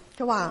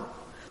佢話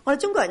我哋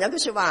中國人有句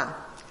說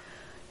話，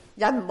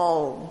人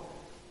無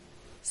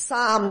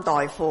三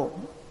代富，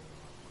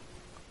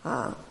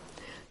啊！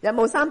人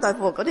冇三代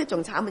富，嗰啲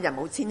仲慘，人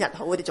冇千日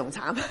好嗰啲仲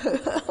慘。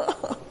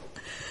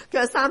佢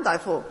有三代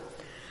富，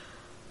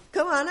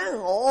佢話咧，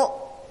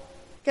我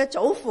嘅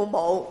祖父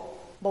母，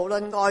無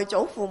論外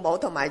祖父母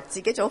同埋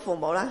自己祖父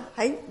母啦，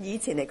喺以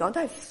前嚟講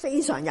都係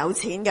非常有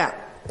錢嘅，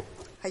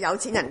係有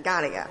錢人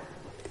家嚟嘅。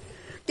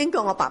經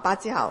過我爸爸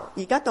之後，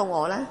而家到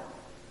我咧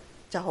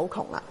就好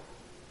窮啦。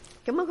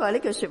咁佢話呢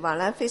句說話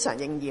咧非常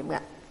應驗嘅。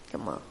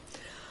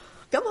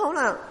咁好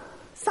啦，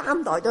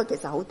三代都其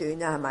實好短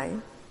㗎，係咪？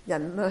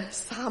人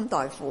三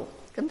代富。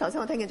咁頭先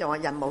我聽見就話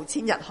人無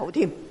千日好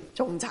添，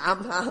仲慘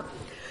吓。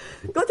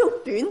嗰種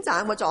短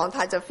暫嘅狀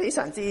態就非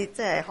常之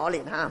即係可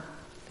憐吓。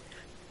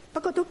不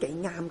過都幾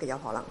啱嘅，有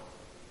可能。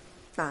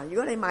嗱，如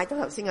果你買到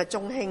頭先嘅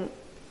中興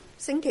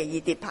星期二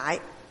跌牌，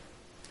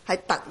係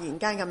突然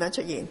間咁樣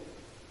出現，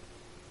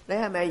你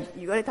係咪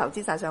如果你投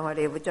資晒上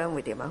去，你會將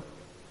會點啊？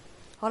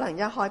可能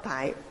一開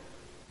牌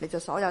你就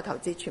所有投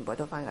資全部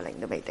都翻個零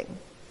都未定。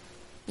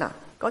嗱，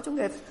嗰種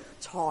嘅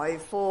財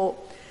富，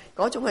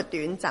嗰種嘅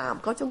短暫，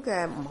嗰種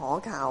嘅唔可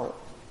靠，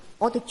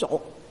我哋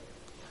做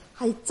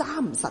係揸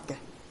唔實嘅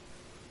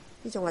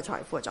呢種嘅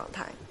財富嘅狀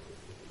態。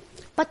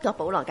不過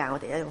保羅教我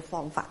哋一個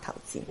方法投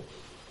資，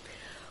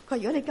佢話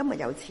如果你今日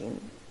有錢，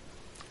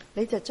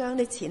你就將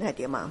啲錢係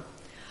點啊？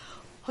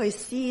去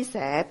施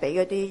捨俾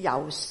嗰啲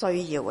有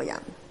需要嘅人。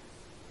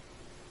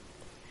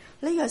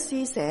呢個施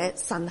捨，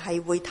神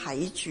係會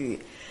睇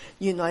住。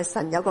原來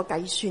神有個計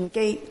算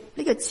機，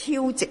呢個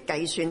超值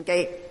計算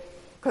機，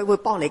佢會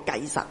幫你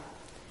計實。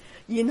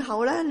然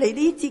後咧，你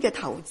呢啲嘅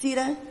投資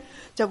咧，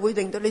就會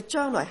令到你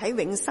將來喺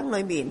永生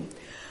裏面，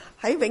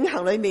喺永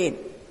恆裏面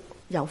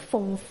有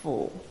豐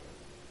富。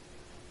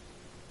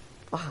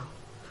哇！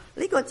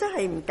呢個真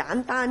係唔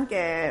簡單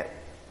嘅，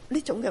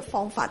呢種嘅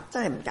方法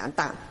真係唔簡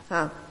單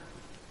吓。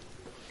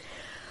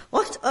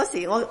我有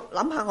時我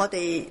諗下我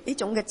哋呢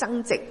種嘅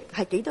增值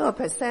係幾多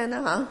個 percent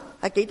啦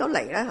吓，係幾多厘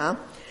咧吓？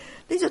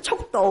呢種速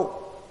度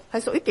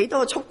係屬於幾多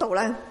個速度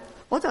咧？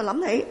我就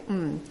諗起，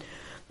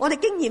我哋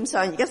經驗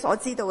上而家所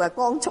知道嘅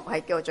光速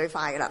係叫做最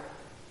快噶啦，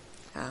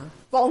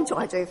光速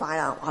係最快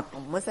啦，哇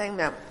嘣一聲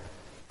咁樣，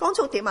光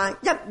速點啊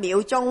？1秒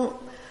鐘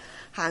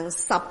行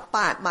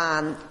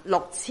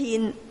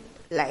186000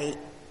里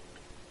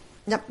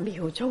，1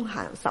秒鐘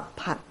行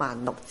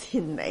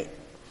186000里，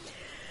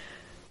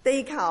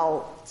地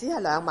球只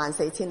係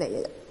24000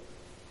里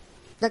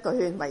嘅一個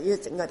圈圍繞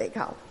整個地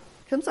球，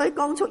咁所以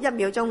光速1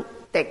秒鐘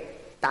滴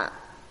達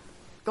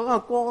嗰個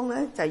光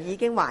咧就已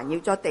經環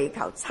繞咗地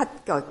球7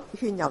個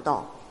圈有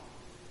多。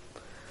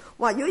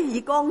哇！如果以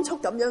光速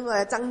咁樣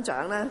嘅增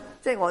長咧，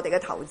即係我哋嘅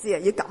投資啊，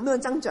要咁樣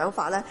增長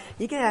法咧，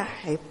已經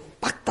係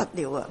不得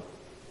了啊，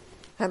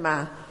係咪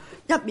啊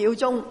？1秒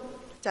鐘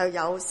就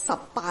有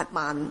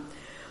186000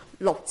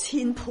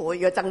倍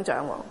嘅增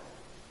長喎，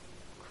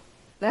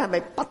你係咪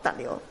不得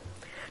了？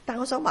但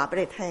我想話俾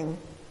你聽，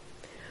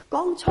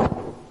光速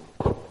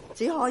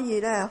只可以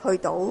咧去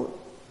到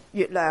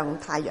月亮、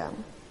太陽，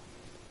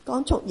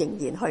光速仍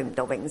然去唔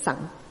到永生，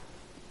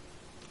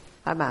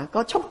係咪？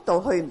個速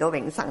度去唔到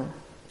永生。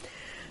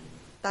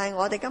但係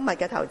我哋今日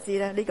嘅投資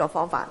咧，呢個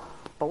方法，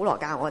保羅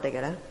教我哋嘅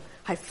咧，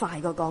係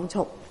快過光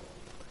速，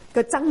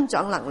個增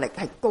長能力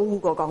係高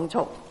過光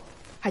速，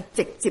係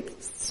直接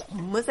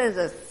咁一聲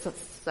就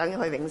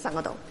上去永生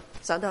嗰度，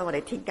上到去我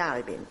哋天家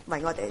裏邊，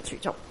為我哋儲蓄。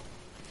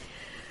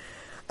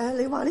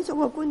你話呢種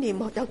嘅觀念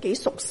有幾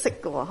熟悉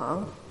㗎喎？吓，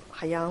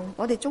係啊，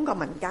我哋中國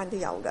民間都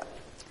有嘅，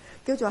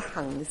叫做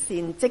行善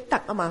積德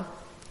啊嘛，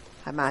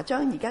係嘛？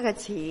將而家嘅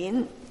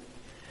錢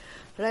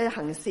咧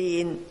行善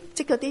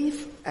積嗰啲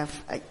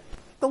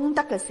功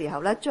德嘅時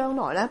候咧，將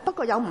來咧，不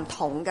過有唔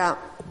同噶，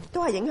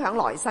都係影響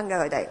來生嘅。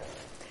佢哋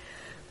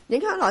影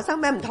響來生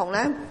咩唔同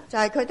咧？就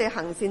係佢哋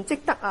行善積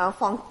德啊，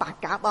放白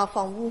鴿啊，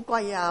放烏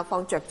龜啊，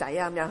放雀仔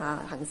啊咁樣吓，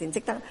行善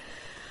積德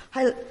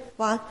係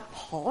話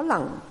可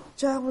能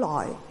將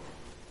來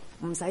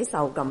唔使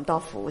受咁多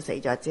苦，死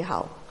咗之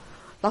後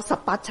落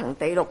18層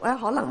地獄咧，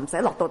可能唔使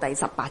落到第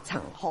18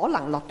層，可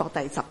能落到第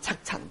17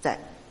層啫。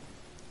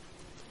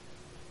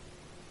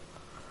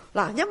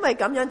嗱，因為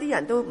咁樣啲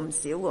人都唔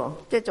少喎，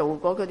即係做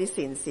嗰啲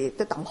善事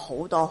都抌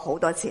好多好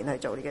多錢去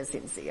做呢件善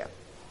事嘅。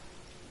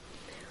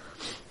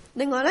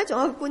另外咧，仲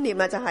有一個觀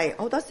念啊，就係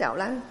好多時候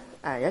咧，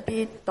一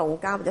啲道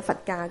家或者佛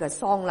家嘅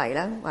喪禮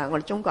咧，我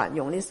哋中國人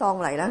用啲喪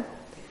禮咧，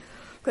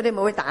佢哋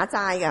冇會打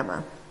齋嘅係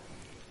嘛？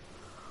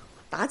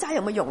打齋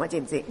有乜用啊？知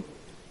唔知？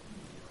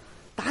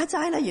打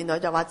齋咧，原來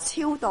就話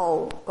超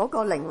度嗰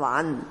個靈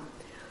魂，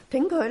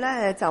請佢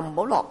咧就唔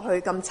好落去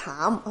咁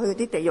慘，去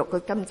啲地獄佢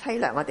咁淒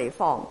涼嘅地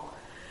方。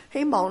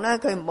希望咧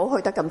佢唔好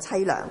去得咁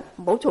淒涼，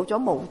唔好做咗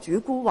無主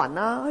孤魂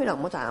啦，虛能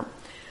唔好慘。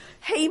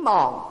希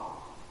望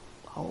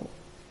好，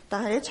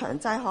但係一場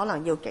齋可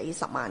能要幾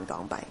十萬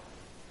港幣，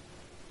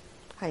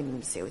係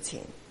唔少錢。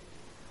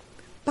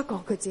不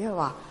過佢只係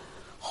話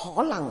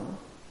可能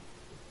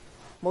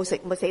冇死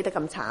得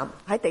咁慘，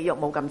喺地獄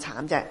冇咁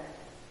慘啫。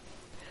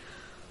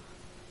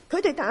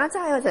佢哋打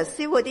齋嘅時候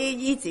燒嗰啲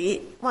衣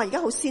紙，哇！而家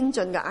好先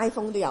進嘅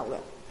iPhone 都有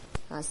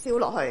嘅，燒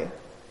落去。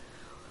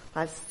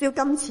燒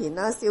金錢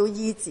啦，燒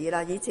衣紙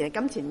啦，以前係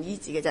金錢衣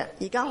紙嘅啫，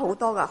而家好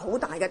多噶，好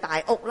大嘅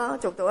大屋啦，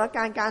做到一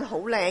間間好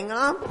靚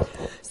啦，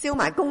燒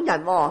埋工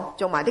人，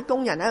做埋啲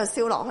工人喺度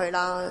燒落去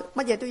啦，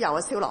乜嘢都有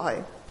啊，燒落去。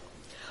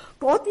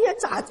嗰啲一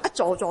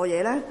座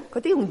嘢咧，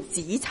嗰啲用紙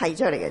砌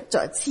出嚟嘅，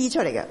黐出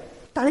嚟嘅。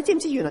但係你知唔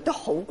知原來都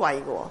好貴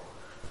㗎喎？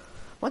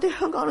我哋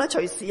香港咧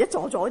隨時一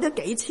座都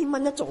幾千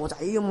蚊一座仔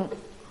咁，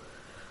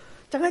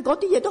淨係嗰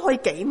啲嘢都可以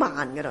幾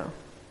萬噶啦，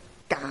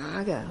假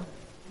嘅。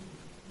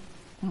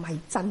唔係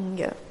真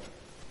嘅，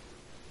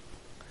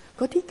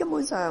嗰啲根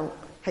本上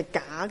係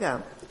假嘅。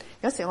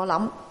有時我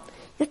諗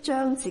一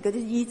張字嗰啲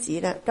衣紙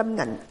咧，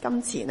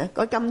金錢咧，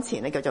嗰金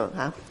錢咧叫做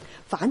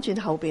反轉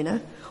後邊咧，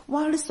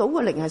哇！你數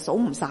個零係數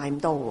唔晒咁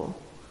多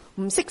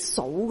喎，唔識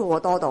數㗎喎，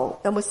多到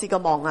有冇試過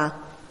望啊？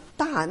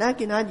得閒咧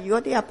見下，如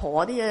果啲阿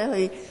婆啲嘢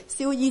去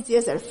燒衣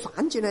紙嘅時候，你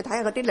反轉去睇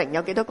下嗰啲零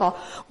有幾多個，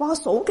哇！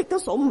數極都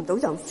數唔到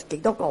就幾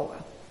多個㗎，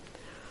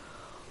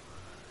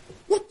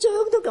一張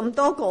都咁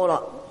多個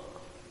咯。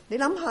你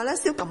諗下咧，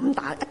燒咁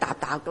大一沓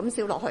沓咁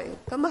燒落去，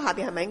咁啊下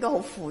邊係咪應該好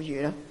富裕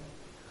咧？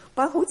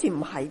但好似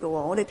唔係㗎喎，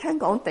我哋聽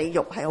講地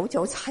獄係好似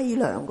好淒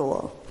涼㗎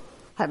喎，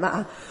係咪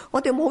啊？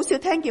我哋好少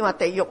聽見話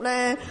地獄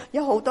咧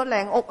有好多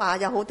靚屋啊，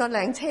有好多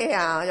靚車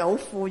啊，又好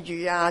富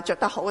裕啊，着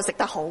得好食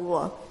得好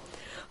喎。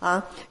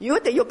如果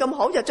地獄咁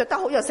好，又着得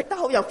好，又食得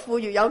好，又富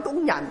裕，有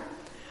工人，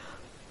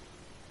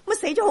乜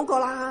死咗好過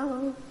啦？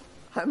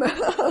係咪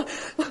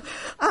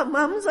啊？唔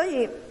啱，所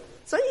以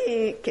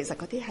其實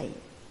嗰啲係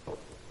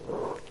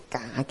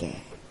假嘅，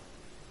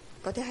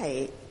嗰啲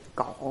係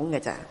講嘅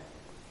咋，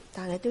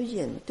但係都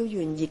願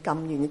意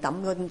咁願意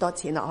抌咁多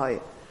錢落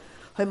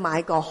去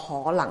買個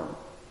可能。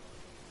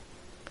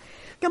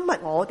今日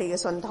我哋嘅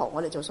信徒，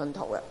我哋做信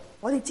徒嘅，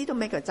我哋知道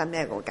咩叫真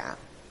咩叫假，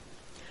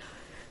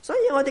所以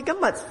我哋今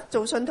日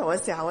做信徒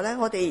嘅時候咧，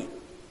我哋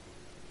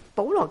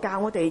保羅教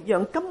我哋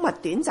讓今日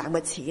短暫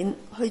嘅錢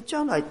去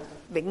將來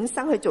永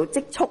生去做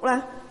積蓄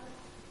咧。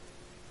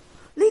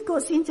呢個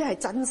先至係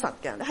真實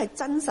嘅，係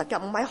真實嘅，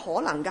唔係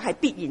可能嘅，係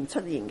必然出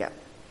現嘅。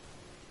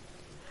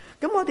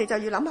咁我哋就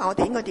要諗下，我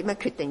哋應該點樣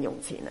決定用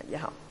錢啊？以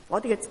後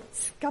我哋嘅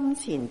金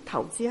錢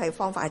投資係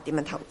方法係點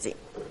樣投資？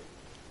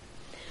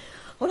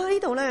好啦，呢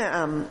度咧，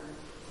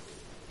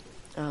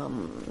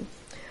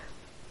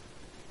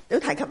要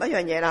提及一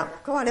樣嘢啦。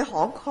佢話你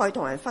慷慨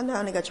同人分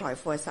享你嘅財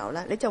富嘅時候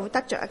咧，你就會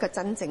得着一個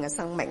真正嘅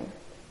生命。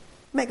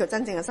咩叫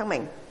真正嘅生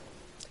命？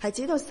係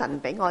指到神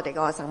俾我哋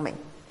嗰個生命，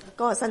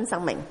嗰個新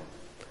生命。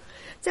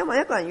即係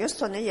話一個人如果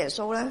信咗耶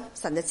穌咧，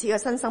神就賜個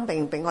新生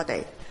命俾我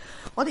哋。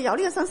我哋有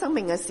呢個新生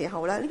命嘅時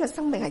候咧，呢個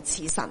生命係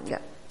似神嘅，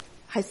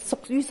係屬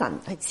於神，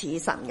係似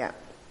神嘅。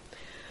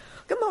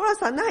咁好啦，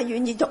神咧係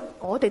願意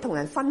我哋同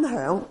人分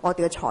享我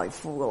哋嘅財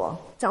富嘅，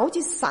就好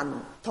似神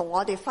同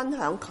我哋分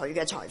享佢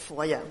嘅財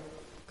富一樣。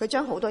佢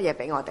將好多嘢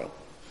俾我哋，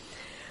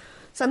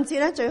甚至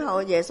咧最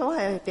後耶穌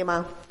係點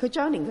啊？佢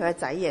將連佢嘅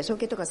仔耶穌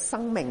基督嘅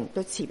生命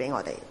都賜俾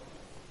我哋，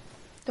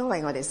都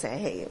為我哋捨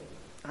棄嘅。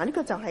呢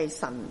個就係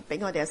神俾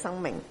我哋嘅生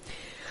命，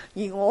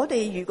而我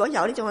哋如果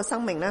有呢種嘅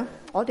生命咧，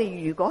我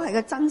哋如果係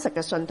個真實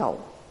嘅信徒，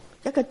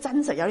一個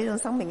真實有呢種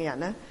生命嘅人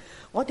咧，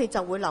我哋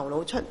就會流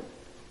露出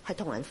係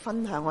同人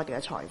分享我哋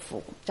嘅財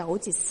富，就好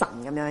似神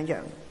咁樣一樣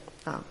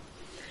啊。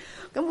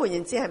咁換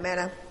言之係咩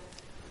咧？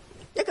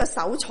一個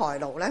守財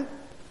奴咧，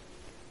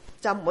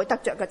就唔會得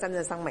着一個真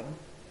正生命，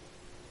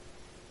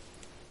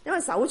因為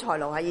守財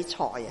奴係以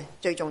財嘅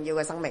最重要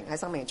嘅生命，係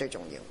生命最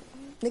重要，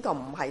呢個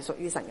唔係屬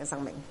於神嘅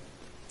生命。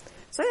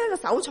所以一個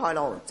守財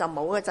奴就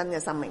冇一個真嘅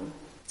生命，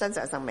真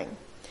實嘅生命。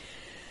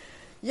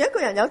而一個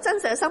人有真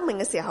實嘅生命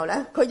嘅時候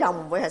咧，佢又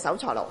唔會係守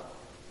財奴。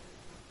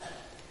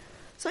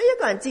所以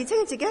一個人自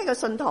稱自己係個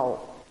信徒，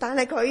但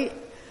係佢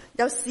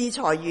有視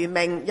財如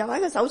命，又係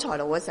一個守財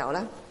奴嘅時候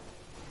咧，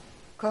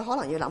佢可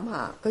能要諗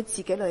下，佢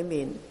自己裏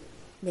面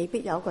未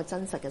必有一個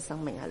真實嘅生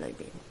命喺裏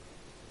邊。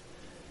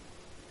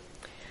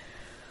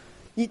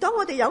而當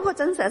我哋有一個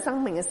真實嘅生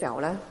命嘅時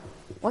候咧，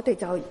我哋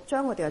就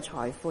將我哋嘅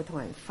財富同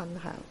人分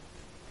享。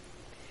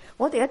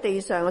我哋喺地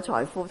上嘅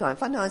財富同人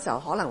分享嘅時候，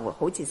可能會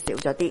好似少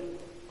咗啲。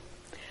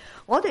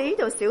我哋呢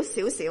度少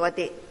一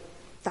啲，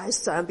但係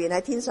上邊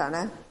喺天上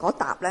咧，嗰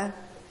沓咧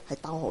係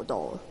多好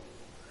多，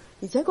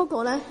而且嗰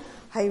個咧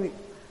係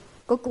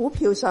個股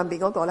票上邊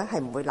嗰個咧係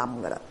唔會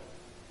冧噶啦，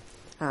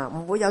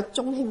唔會有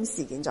中興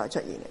事件再出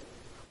現嘅。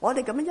我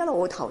哋咁樣一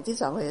路投資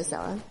上去嘅時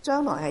候咧，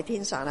將來喺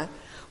天上咧，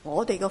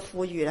我哋嘅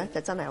富裕咧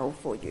就真係好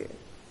富裕。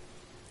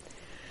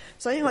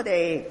所以我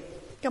哋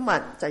今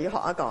日就要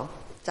學一個，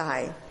就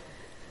係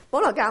保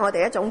羅教我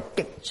哋一種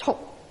極速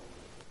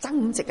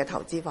增值嘅投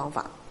資方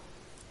法，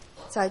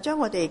就係將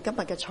我哋今日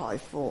嘅財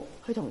富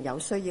去同有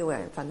需要嘅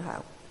人分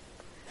享，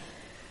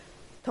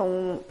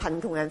同貧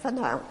窮人分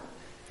享，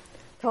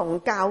同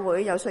教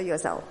會有需要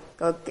嘅時候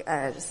個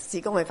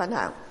事工去分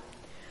享，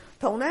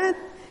同咧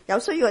有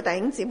需要嘅弟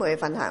兄姊妹去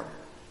分享，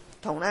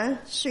同咧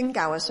宣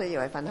教嘅需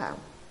要去分享。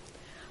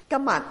今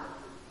日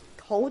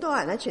好多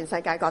人喺全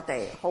世界各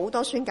地，好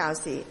多宣教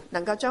士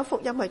能夠將福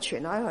音去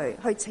傳開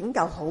去拯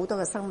救好多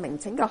嘅生命，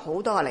拯救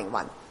好多嘅靈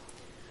魂。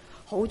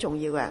好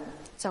重要嘅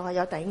就係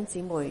有弟兄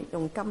姊妹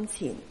用金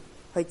錢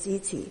去支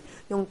持，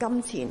用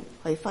金錢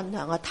去分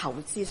享，去投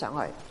資上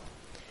去。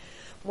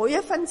每一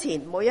分錢，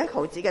每一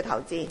毫子嘅投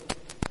資，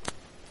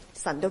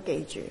神都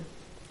記住。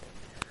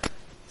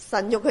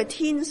神用佢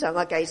天上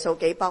嘅計數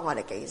機幫我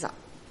哋記實，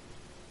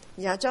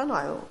然後將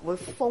來會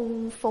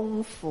豐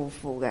豐富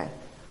富嘅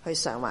去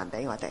償還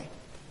俾我哋。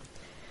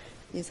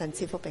願神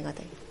賜福俾我哋。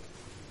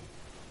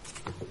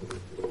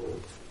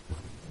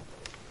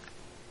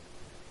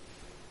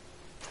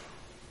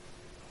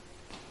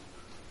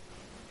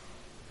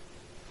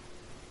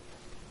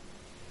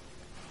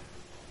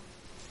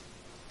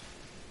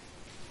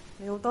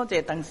你好，多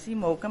謝鄧師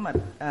母今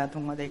日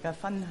同我哋嘅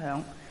分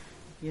享，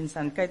願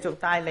神繼續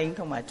帶領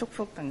同埋祝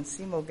福鄧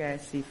師母嘅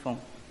侍奉。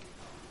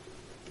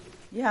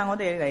以下我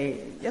哋嚟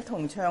一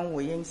同唱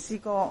回應詩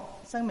歌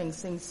《生命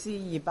聖詩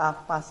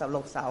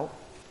286首》，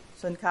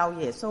信靠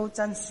耶穌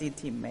真是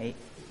甜美。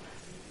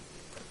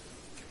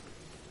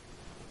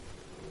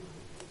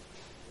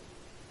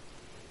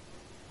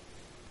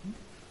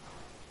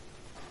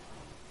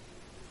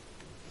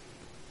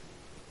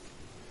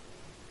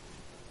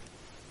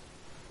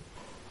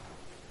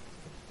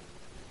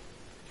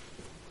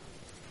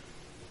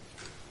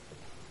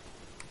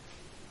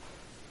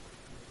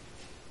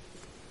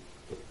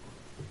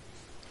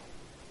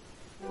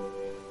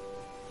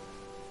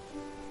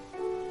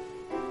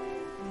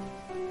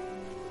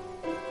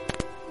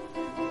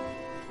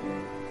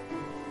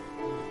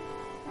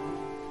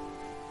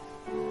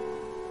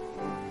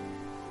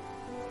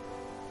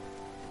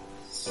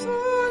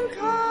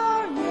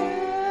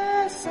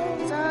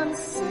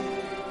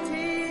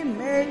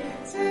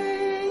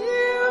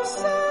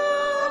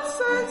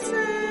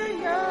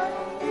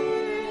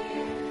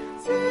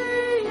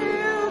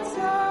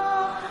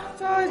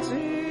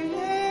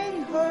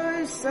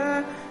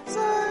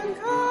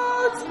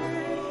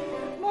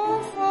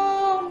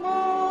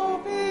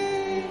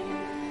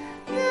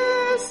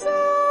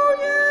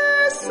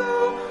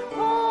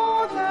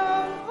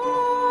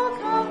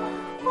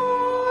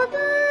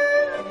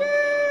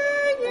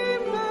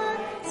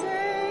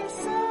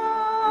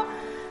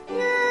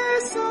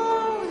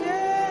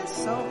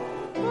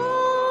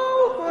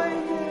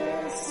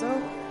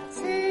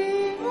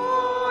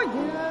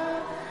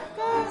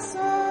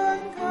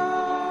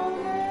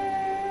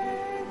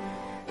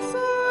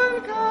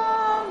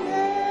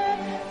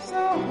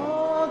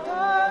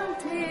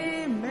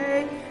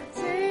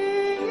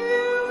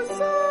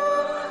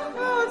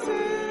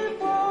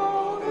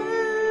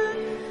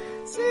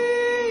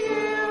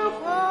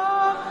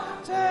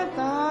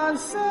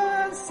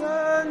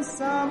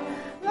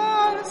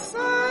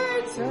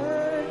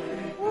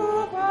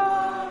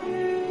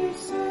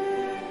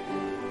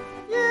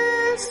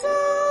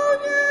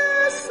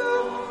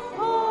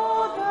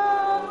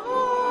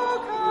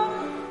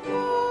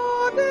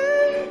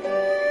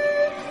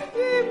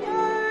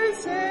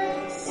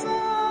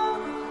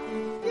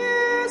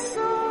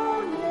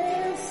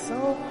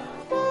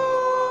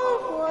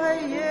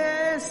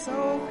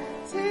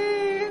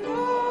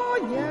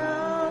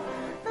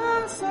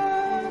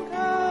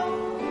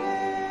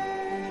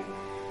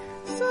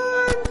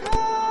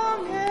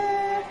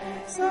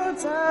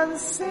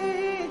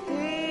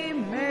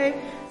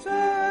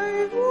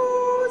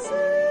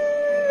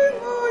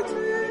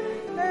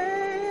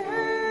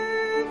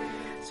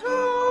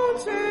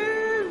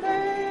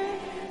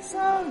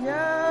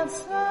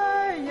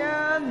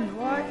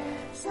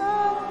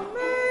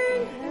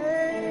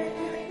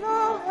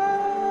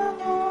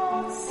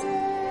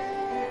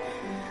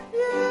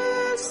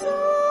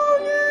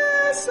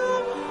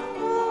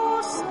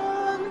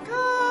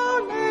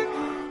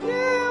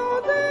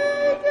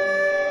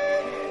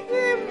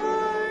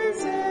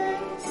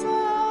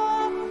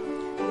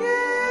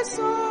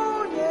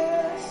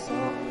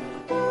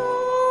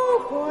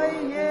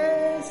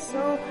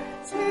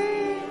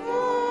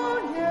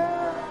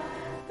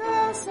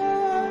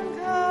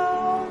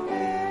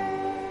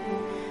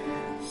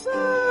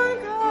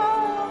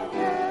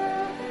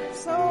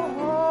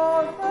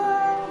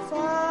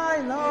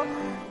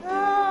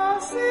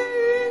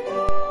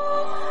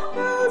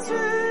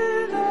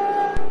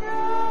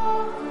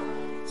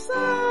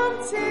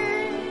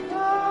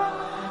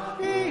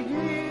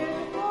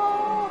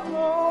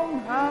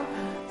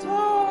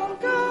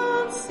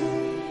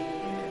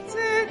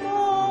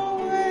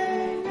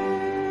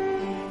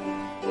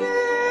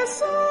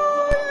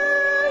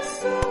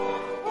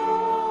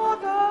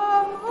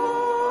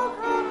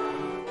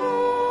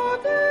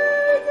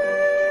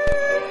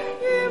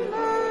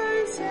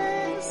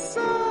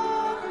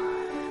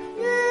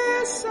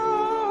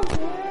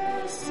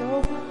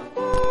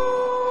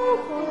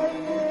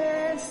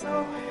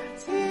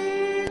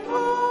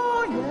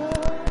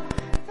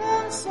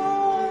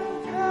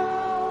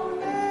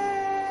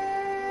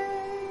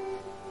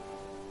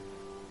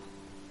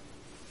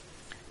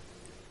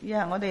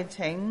我哋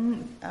請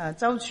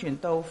周傳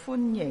道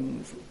歡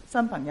迎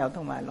新朋友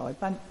同埋來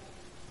賓。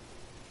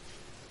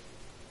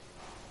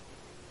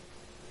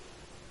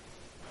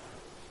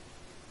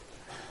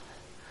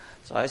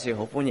再一次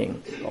好歡迎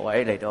各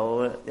位嚟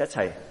到一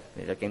齊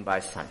嚟到敬拜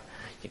神，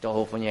亦都好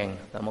歡迎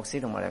梁牧師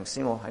同埋梁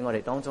師母喺我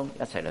哋當中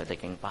一齊嚟到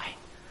敬拜。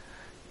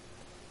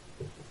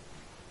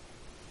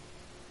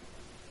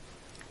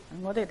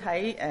我哋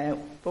睇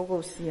報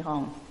告事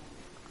項，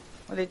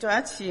我哋再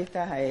一次就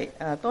係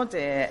多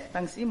謝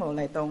鄧師母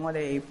嚟到我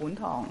哋本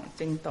堂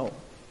證道，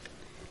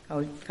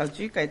求主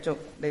繼續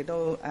嚟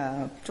到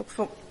祝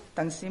福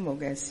鄧師母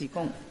嘅事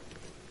工，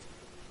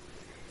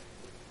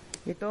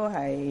亦都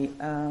係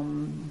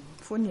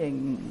歡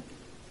迎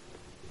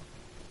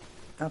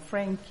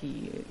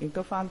Frankie 亦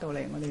都翻到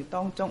嚟我哋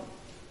當中。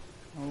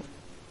好。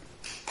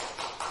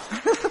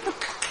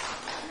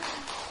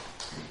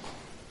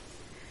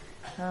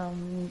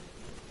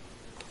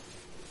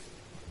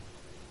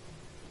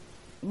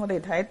我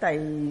哋睇第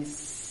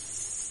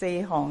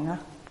4項啊，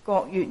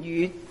國粵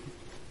語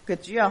嘅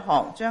主日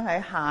學將喺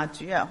下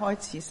主日開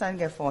始新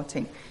嘅課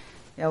程，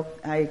又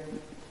係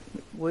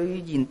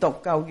會研讀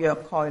舊約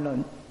概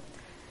論。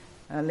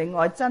另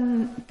外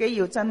基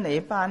要真理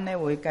班呢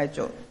會繼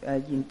續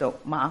研讀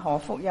馬可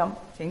福音，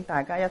請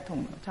大家一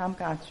同參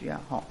加主日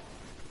學。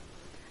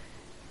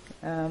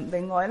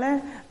另外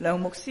呢，梁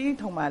牧師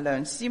同埋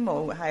梁師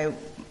母係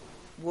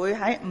會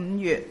喺5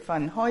月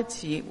份開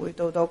始會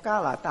到加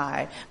拿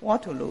大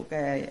Waterloo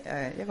嘅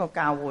一個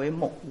教會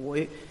牧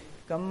會，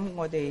咁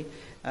我哋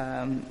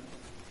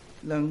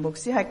梁牧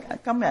師喺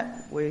今日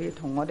會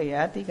同我哋有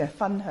一啲嘅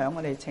分享，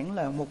我哋請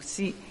梁牧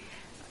師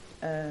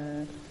可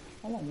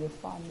能要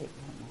翻譯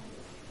係嘛？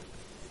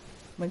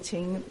我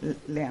請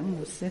梁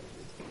牧師。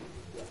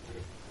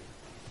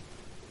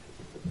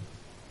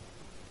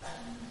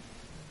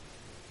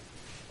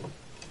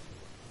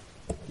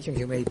弟兄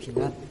姐妹平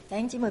安，弟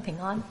兄姊妹平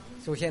安。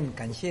首先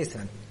感謝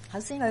神，首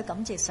先我要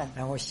感謝神，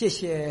然後謝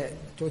謝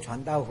做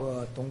傳道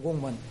和同工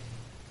們，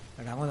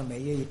然後呢每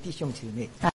一位弟兄姊妹。